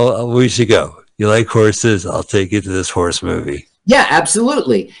we should go. You like horses? I'll take you to this horse movie. Yeah,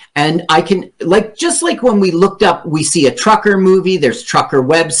 absolutely. And I can, just like when we looked up, we see a trucker movie, there's trucker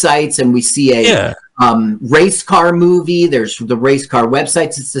websites, and we see a race car movie, there's the race car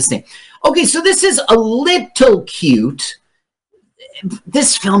websites, it's the same. Okay, so this is a little cute.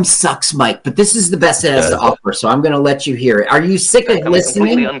 This film sucks, Mike, but this is the best it has to offer, so I'm going to let you hear it. Are you sick of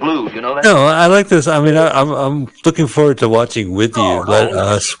listening? Unglued, you know that? No, I like this. I mean, I'm looking forward to watching with you. Let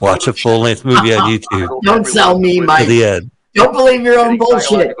us watch a full-length movie on YouTube. Don't sell me, Mike. To the end. Don't believe your own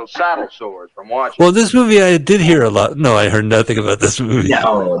bullshit. Saddle sores from watching. Well, this movie I did hear a lot. No, I heard nothing about this movie.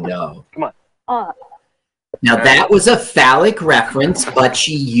 No. Come on. Now, that was a phallic reference, but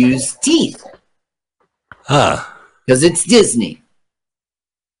she used teeth. Because it's Disney.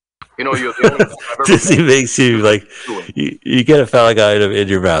 You know, you're the only one I've ever Disney makes you like you get a phallic item in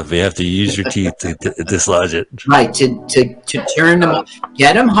your mouth, but you have to use your teeth to dislodge it. Right, to turn them,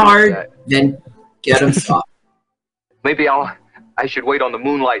 get them hard, then get them soft. Maybe I should wait on the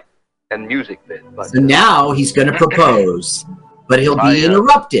moonlight and music bit. But so now he's going to propose, but he'll be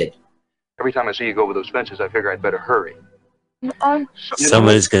interrupted. Every time I see you go over those fences, I figure I'd better hurry.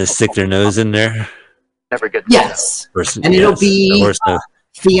 Somebody's going to stick their nose in there. Never get yes, and it'll be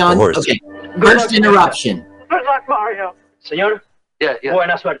fiance. Okay, first interruption. Good luck, Mario. Señor. Yeah.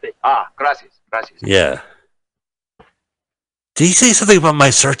 Buena suerte. Gracias. Yeah. Did he say something about my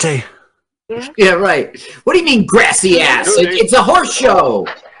suerte? Yeah, right. What do you mean, grassy ass? It's a horse show.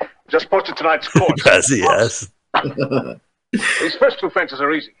 Just posted tonight's course. Grassy ass. These first 2 fences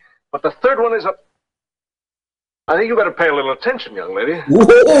are easy, but the third one is up. I think you better pay a little attention, young lady.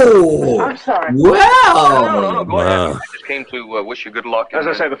 Whoa! I'm sorry. Wow! No, go ahead. I just came to wish you good luck. As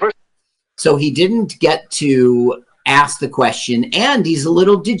I say, the first... So he didn't get to ask the question, and he's a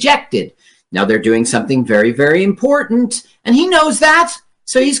little dejected. Now they're doing something very, very important, and he knows that,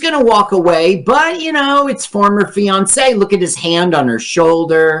 so he's going to walk away, but, you know, it's former fiancé. Look at his hand on her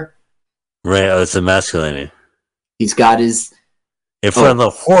shoulder. Right, oh, it's emasculating. He's got his... In front of the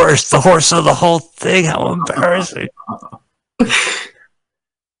horse of the whole thing. How embarrassing.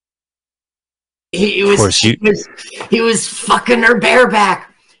 He was fucking her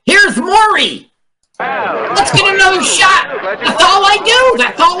bareback. Here's Maury. Let's get another shot. That's all I do.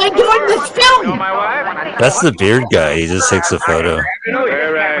 That's all I do in this film. That's the beard guy. He just takes a photo.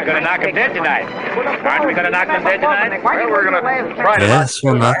 We're going to knock him dead tonight. Aren't we going to knock him dead tonight? Well, we're going to try to. Yes,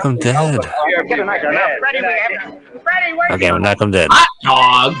 we'll knock him dead. Okay, we'll knock him dead. Hot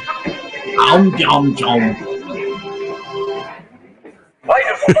dog. Yum, yum,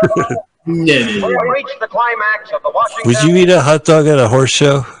 Reach the climax of the Washington. Would you eat a hot dog at a horse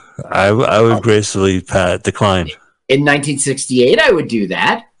show? I would gracefully decline. In 1968, I would do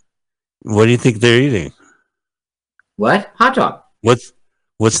that. What do you think they're eating? What? Hot dog. What's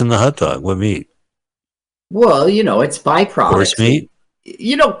in the hot dog? What meat? Well, you know, it's byproduct. Horse meat?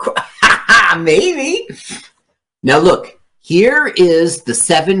 You know, maybe. Now look, here is the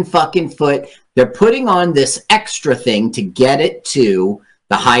 7 fucking foot. They're putting on this extra thing to get it to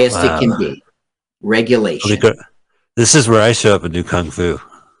the highest it can be. Regulation. This is where I show up and do kung fu.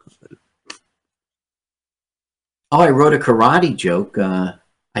 Oh, I wrote a karate joke. I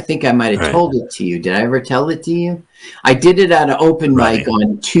think I might have told it to you. Did I ever tell it to you? I did it at an open mic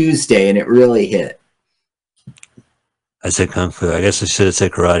on Tuesday, and it really hit. I said kung fu. I guess I should have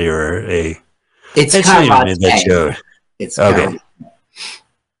said karate or a... It's karate. It's okay.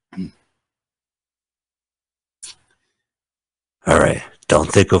 All right.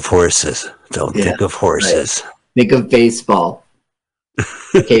 Don't think of horses. Don't think of horses. Right. Think of baseball.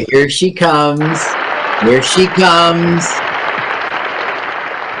 Okay, here she comes. Here she comes.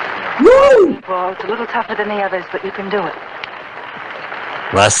 Woo! Well, it's a little tougher than the others, but you can do it.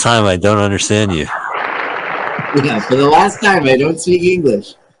 Last time I don't understand you. Yeah, for the last time I don't speak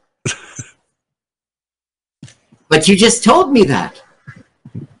English. But you just told me that.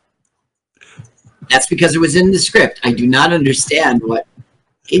 That's because it was in the script. I do not understand what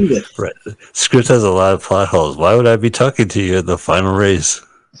English. Right. The script has a lot of plot holes. Why would I be talking to you in the final race?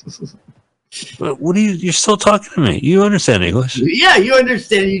 What are you're still talking to me. You understand English. Yeah, you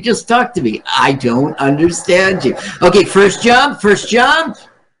understand. You just talked to me. I don't understand you. Okay, first jump. Okay.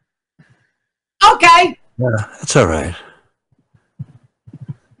 Yeah, that's all right.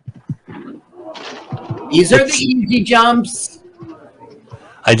 These are the easy jumps.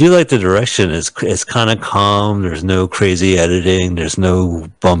 I do like the direction. It's kind of calm. There's no crazy editing. There's no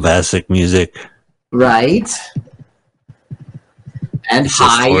bombastic music. Right. And it's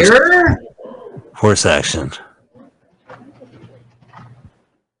higher. Horse action.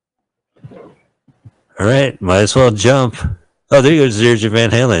 All right, might as well jump. Oh, there goes There's your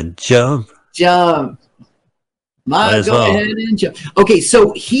Van Halen. Jump. Might as well. Ahead and jump. Okay,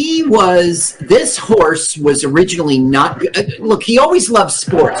 so this horse was originally not, look, he always loved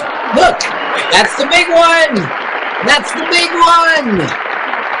sports. Look, that's the big one. That's the big one.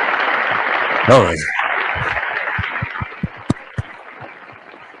 Oh,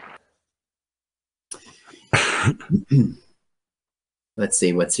 let's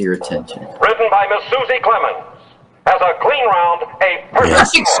see, what's your attention? Written by Miss Susie Clemens. Has a clean round, a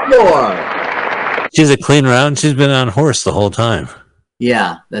perfect score. She's a clean round. She's been on horse the whole time.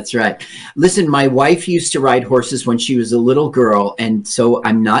 Yeah, that's right. Listen, my wife used to ride horses when she was a little girl, and so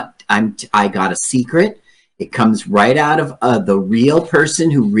I got a secret. It comes right out of the real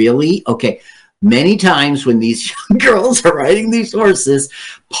person who really, many times when these young girls are riding these horses,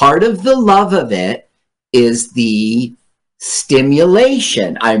 part of the love of it is the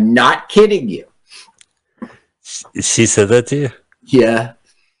stimulation. I'm not kidding you. She said that to you? Yeah.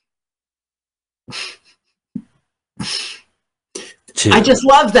 I just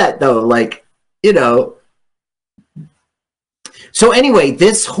love that, though. Like, you know. So anyway,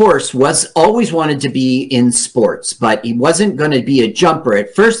 this horse always wanted to be in sports, but he wasn't going to be a jumper.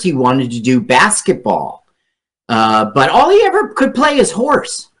 At first, he wanted to do basketball. But all he ever could play is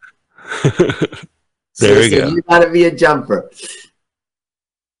horse. There we go. You got to be a jumper.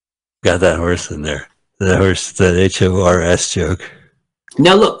 Got that horse in there. The horse, the HORS joke.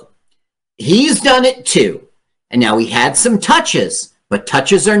 Now look, he's done it too. And now he had some touches, but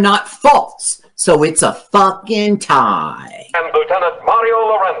touches are not faults. So it's a fucking tie. And Lieutenant Mario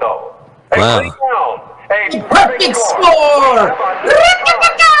Lorendo. Wow. A perfect score! In a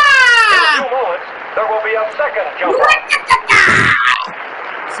few moments, there will be a second jumper.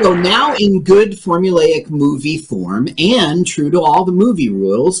 So now in good formulaic movie form and true to all the movie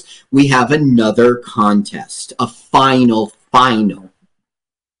rules, we have another contest, a final.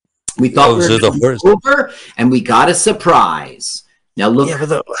 We thought we were over, and we got a surprise. Now look.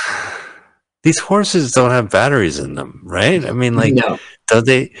 Yeah, These horses don't have batteries in them, right? I mean, like, No. don't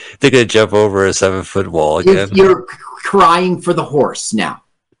they? They're gonna jump over a 7-foot wall again. You're crying for the horse now.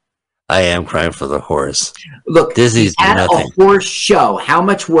 I am crying for the horse. Look, Disney's he's at nothing. a horse show. How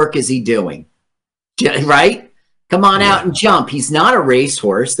much work is he doing? Right? Come on out and jump. He's not a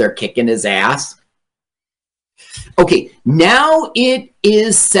racehorse. They're kicking his ass. Okay, now it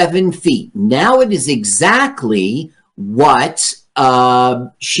is 7 feet. Now it is exactly what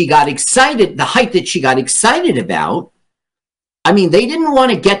she got excited, the height that she got excited about. I mean, they didn't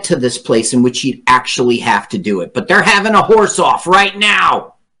want to get to this place in which you'd actually have to do it, but they're having a horse off right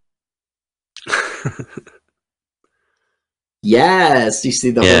now. Yes, you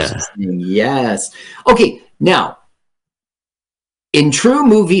see the horses thing. Yes. Okay, now, in true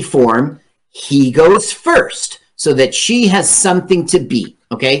movie form, he goes first so that she has something to beat,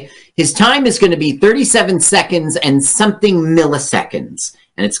 okay? His time is going to be 37 seconds and something milliseconds,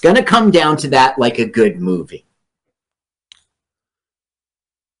 and it's going to come down to that like a good movie.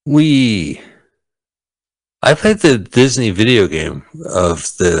 I played the Disney video game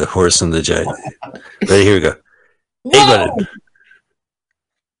of the horse and the giant. Right, here we go. Hey, button.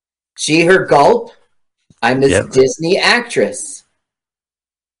 See her gulp? I'm a Disney actress.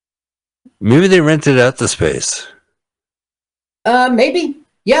 Maybe they rented out the space. Maybe.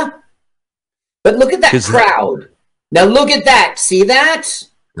 Yeah. But look at that crowd. Now look at that. See that?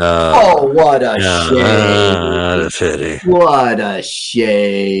 Oh, what a shame. What a pity. What a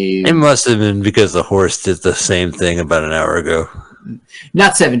shame. It must have been because the horse did the same thing about an hour ago.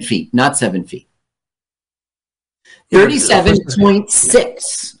 Not 7 feet. Not 7 feet.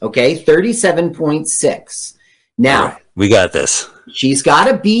 37.6. Okay, 37.6. Now, right, we got this. She's got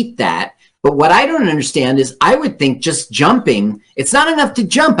to beat that. But what I don't understand is I would think just jumping, it's not enough to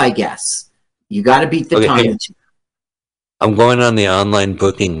jump, I guess. You got to beat the time. Hey, I'm going on the online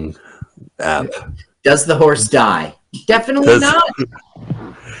booking app. Does the horse die? Definitely not.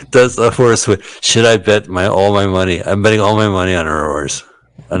 Does the horse win? Should I bet all my money? I'm betting all my money on her horse.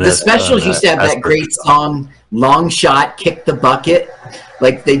 The specials used to have that great song, Long Shot, Kick the Bucket.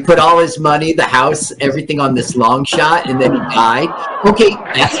 Like they put all his money, the house, everything on this long shot, and then he died. Okay,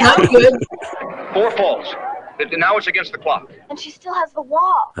 that's not good. 4 falls. Now it's against the clock. And she still has the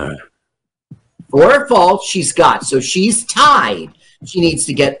wall. All right. 4 faults she's got, so she's tied. She needs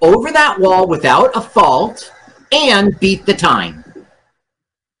to get over that wall without a fault and beat the time.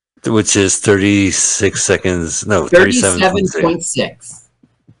 Which is 36 seconds. No, 37.6.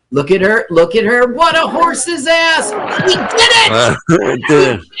 Look at her. Look at her. What a horse's ass. We did it. We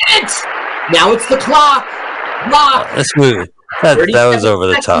did it. Now it's the clock. Let's move it. That was over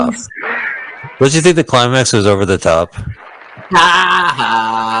the top. Don't you think the climax was over the top? Ha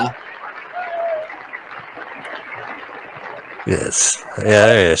ha. Yes.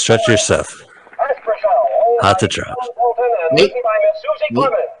 Yeah. Stretch your stuff. Hot to drop. Wait.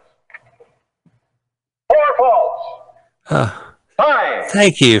 4 falls.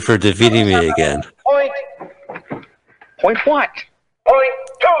 Thank you for defeating me again. Point what?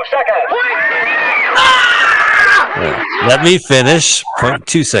 0.2 seconds. Let me finish.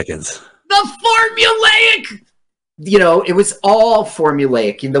 0.2 seconds. The formulaic. You know, it was all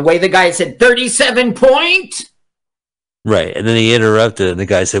formulaic. In the way the guy said 37 point. Right. And then he interrupted, and the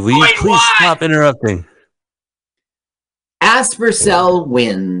guy said, will you please stop interrupting? Aspercell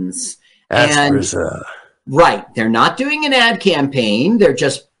wins. Aspercell. Right. They're not doing an ad campaign. They're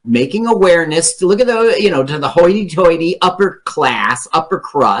just making awareness to look at the, to the hoity-toity upper class, upper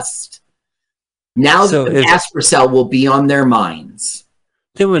crust. Now so the Aspercell will be on their minds.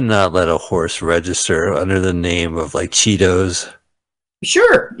 They would not let a horse register under the name of like Cheetos.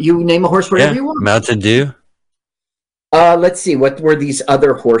 Sure. You name a horse whatever you want. Mountain Dew. Let's see. What were these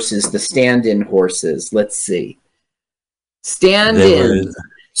other horses? The stand-in horses. Let's see. Stand-in.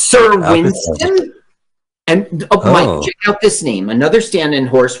 Sir Winston. And Mike, check out this name. Another stand-in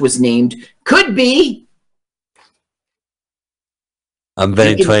horse was named Could Be. I'm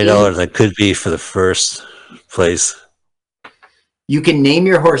betting $20 I Could Be for the first place. You can name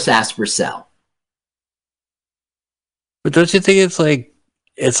your horse Aspercell. But don't you think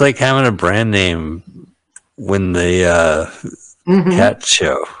it's like having a brand name when the cat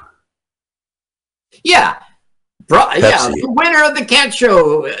show? Yeah. Yeah, the winner of the cat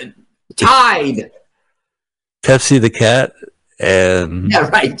show tied. Pepsi the cat and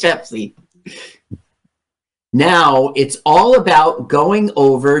Pepsi. Now it's all about going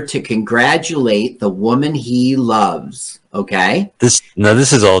over to congratulate the woman he loves. Okay. This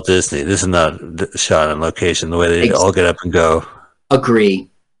is all Disney. This is not shot on location. The way they all get up and go. Agree.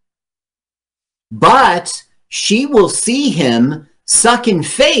 But she will see him sucking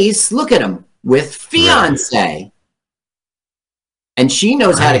face. Look at him. with fiance. And she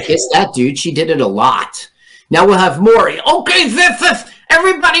knows how to kiss that dude. She did it a lot. Now we'll have Maury. Okay,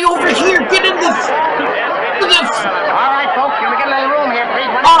 everybody over here, get in this. All right, folks, can we get a little room here, please?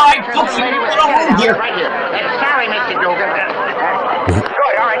 All right, folks, get a little room here. Right here. Sorry, Mr. Dugan.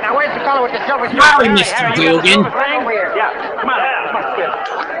 Good, all right, now where's the fellow with the silver suit? Sorry, Mr. Dugan. Over here. Yeah, come on.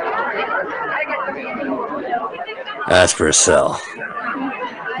 Ask for a cell.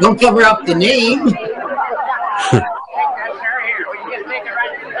 Don't cover up the name.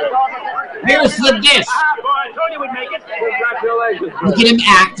 Here's the disc. Look at him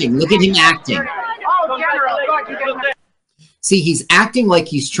acting. Look at him acting. Oh, General. See, he's acting like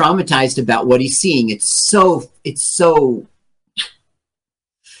he's traumatized about what he's seeing. It's so.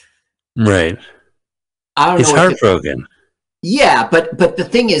 Right. I don't know. He's heartbroken. Yeah, but the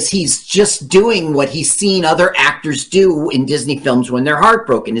thing is, he's just doing what he's seen other actors do in Disney films when they're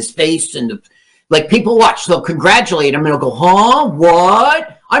heartbroken. His face and like people watch, they'll congratulate him and he'll go, "Huh?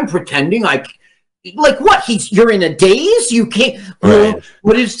 What? I'm pretending like what? You're in a daze. You can't. Right.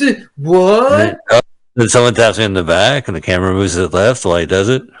 What is the what?" Then someone taps me in the back, and the camera moves to the left while he does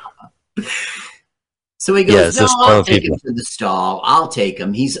it. So he goes, Yeah, "No, I'll take him to the stall. I'll take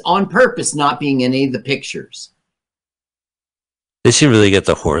him." He's on purpose not being in any of the pictures. They should really get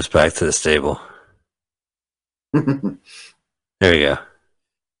the horse back to the stable. There we go.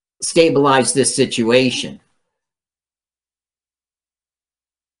 Stabilize this situation.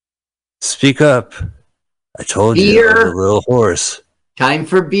 Speak up. I told Beer. you, I'm a little horse. Time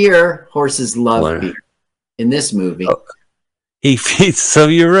for beer. Horses love beer. In this movie. Oh. He feeds, so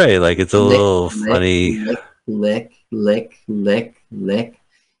you're right. Like, it's a little funny. Lick.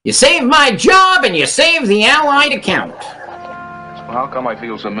 You saved my job and you saved the Allied account. How come I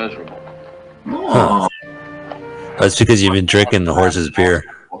feel so miserable? Huh. That's because you've been drinking the horse's beer.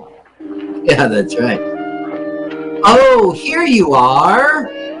 Yeah, that's right. Oh, here you are.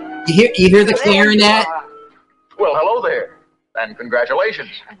 You hear the clarinet? Well, hello there, and congratulations.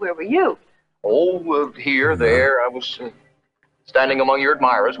 Where were you? Oh, here, there. I was standing among your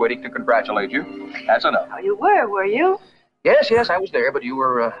admirers, waiting to congratulate you. That's enough. Oh, you were you? Yes, I was there, but you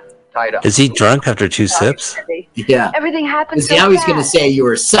were tied up. Is he drunk after 2 sips? Yeah. Everything happened so See, I was going to fast. say you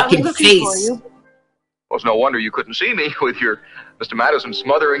were sucking face. Well, it's no wonder you couldn't see me with your Mr. Madison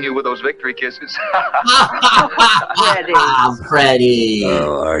smothering you with those victory kisses. Freddie. Freddie.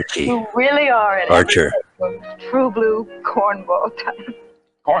 Oh, Archie. You really are an Archer. true blue cornball type.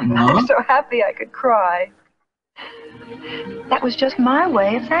 Cornball? I'm so happy I could cry. That was just my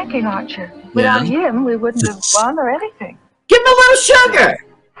way of thanking Archer. Without him, we wouldn't have won or anything. Give him a little sugar.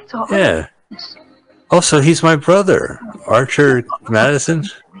 That's all. Yeah. Also, he's my brother, Archer Madison.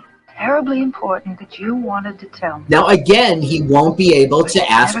 Terribly important that you wanted to tell me. Now, again, he won't be able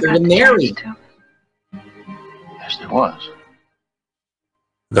to ask her to marry. Yes, there was.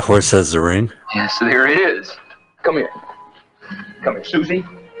 The horse has the ring. Yes, there is. Come here. Come here, Susie.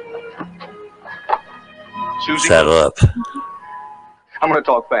 Susie. Saddle up. I'm going to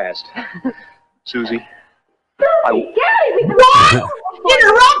talk fast. Susie. What?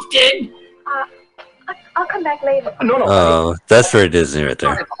 Interrupted? I'll come back later. No. Oh, that's very Disney right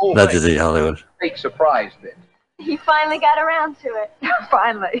there. Not Disney Hollywood. Big surprise bit. He finally got around to it.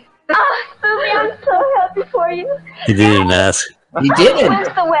 Finally. Oh, Susie, I'm so happy for you. He didn't even ask. He didn't. When's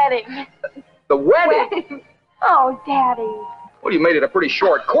the wedding? The wedding? Oh, Daddy. Well, you made it a pretty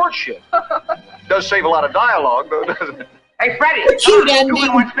short courtship. Does save a lot of dialogue, though, doesn't it? Hey, Freddie. Cute ending.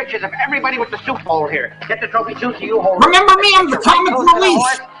 Dugan wants pictures of everybody with the soup bowl here. Get the trophy, Susie. You hold it. Remember me, I'm the comic relief.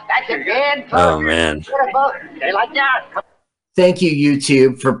 That's it, good. Oh, man. Beautiful. They like that. Thank you,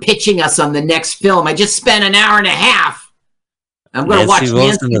 YouTube, for pitching us on the next film. I just spent an hour and a half. I'm going to watch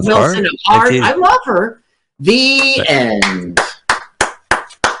Nancy Wilson of Art. I love her. The end.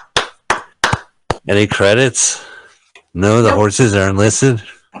 Any credits? No, the horses aren't listed.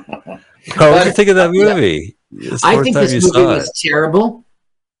 Carl, what do you think of that movie? I think this movie was terrible.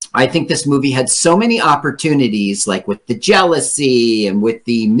 I think this movie had so many opportunities, like with the jealousy and with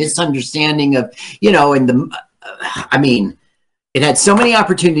the misunderstanding of, and it had so many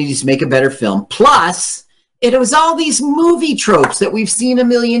opportunities to make a better film. Plus, it was all these movie tropes that we've seen a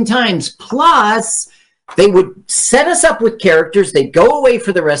million times. Plus, they would set us up with characters. They'd go away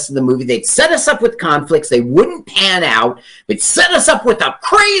for the rest of the movie. They'd set us up with conflicts. They wouldn't pan out. They'd set us up with a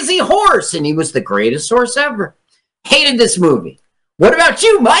crazy horse, and he was the greatest horse ever. Hated this movie. What about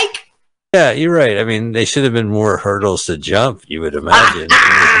you, Mike? Yeah, you're right. I mean, they should have been more hurdles to jump, you would imagine.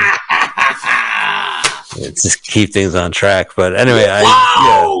 Just keep things on track. But anyway,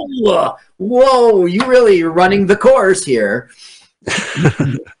 Whoa, you really are running the course here.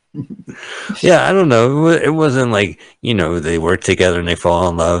 Yeah, I don't know. It wasn't like, they work together and they fall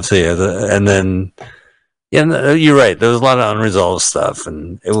in love. So and then, you're right. There was a lot of unresolved stuff,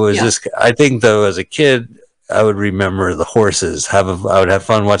 and it was just. I think though, as a kid, I would remember the horses. I would have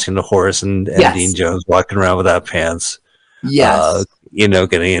fun watching the horse and Dean Jones walking around without pants. Yes.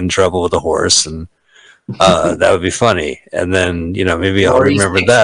 Getting in trouble with the horse, and that would be funny. And then maybe I'll remember that.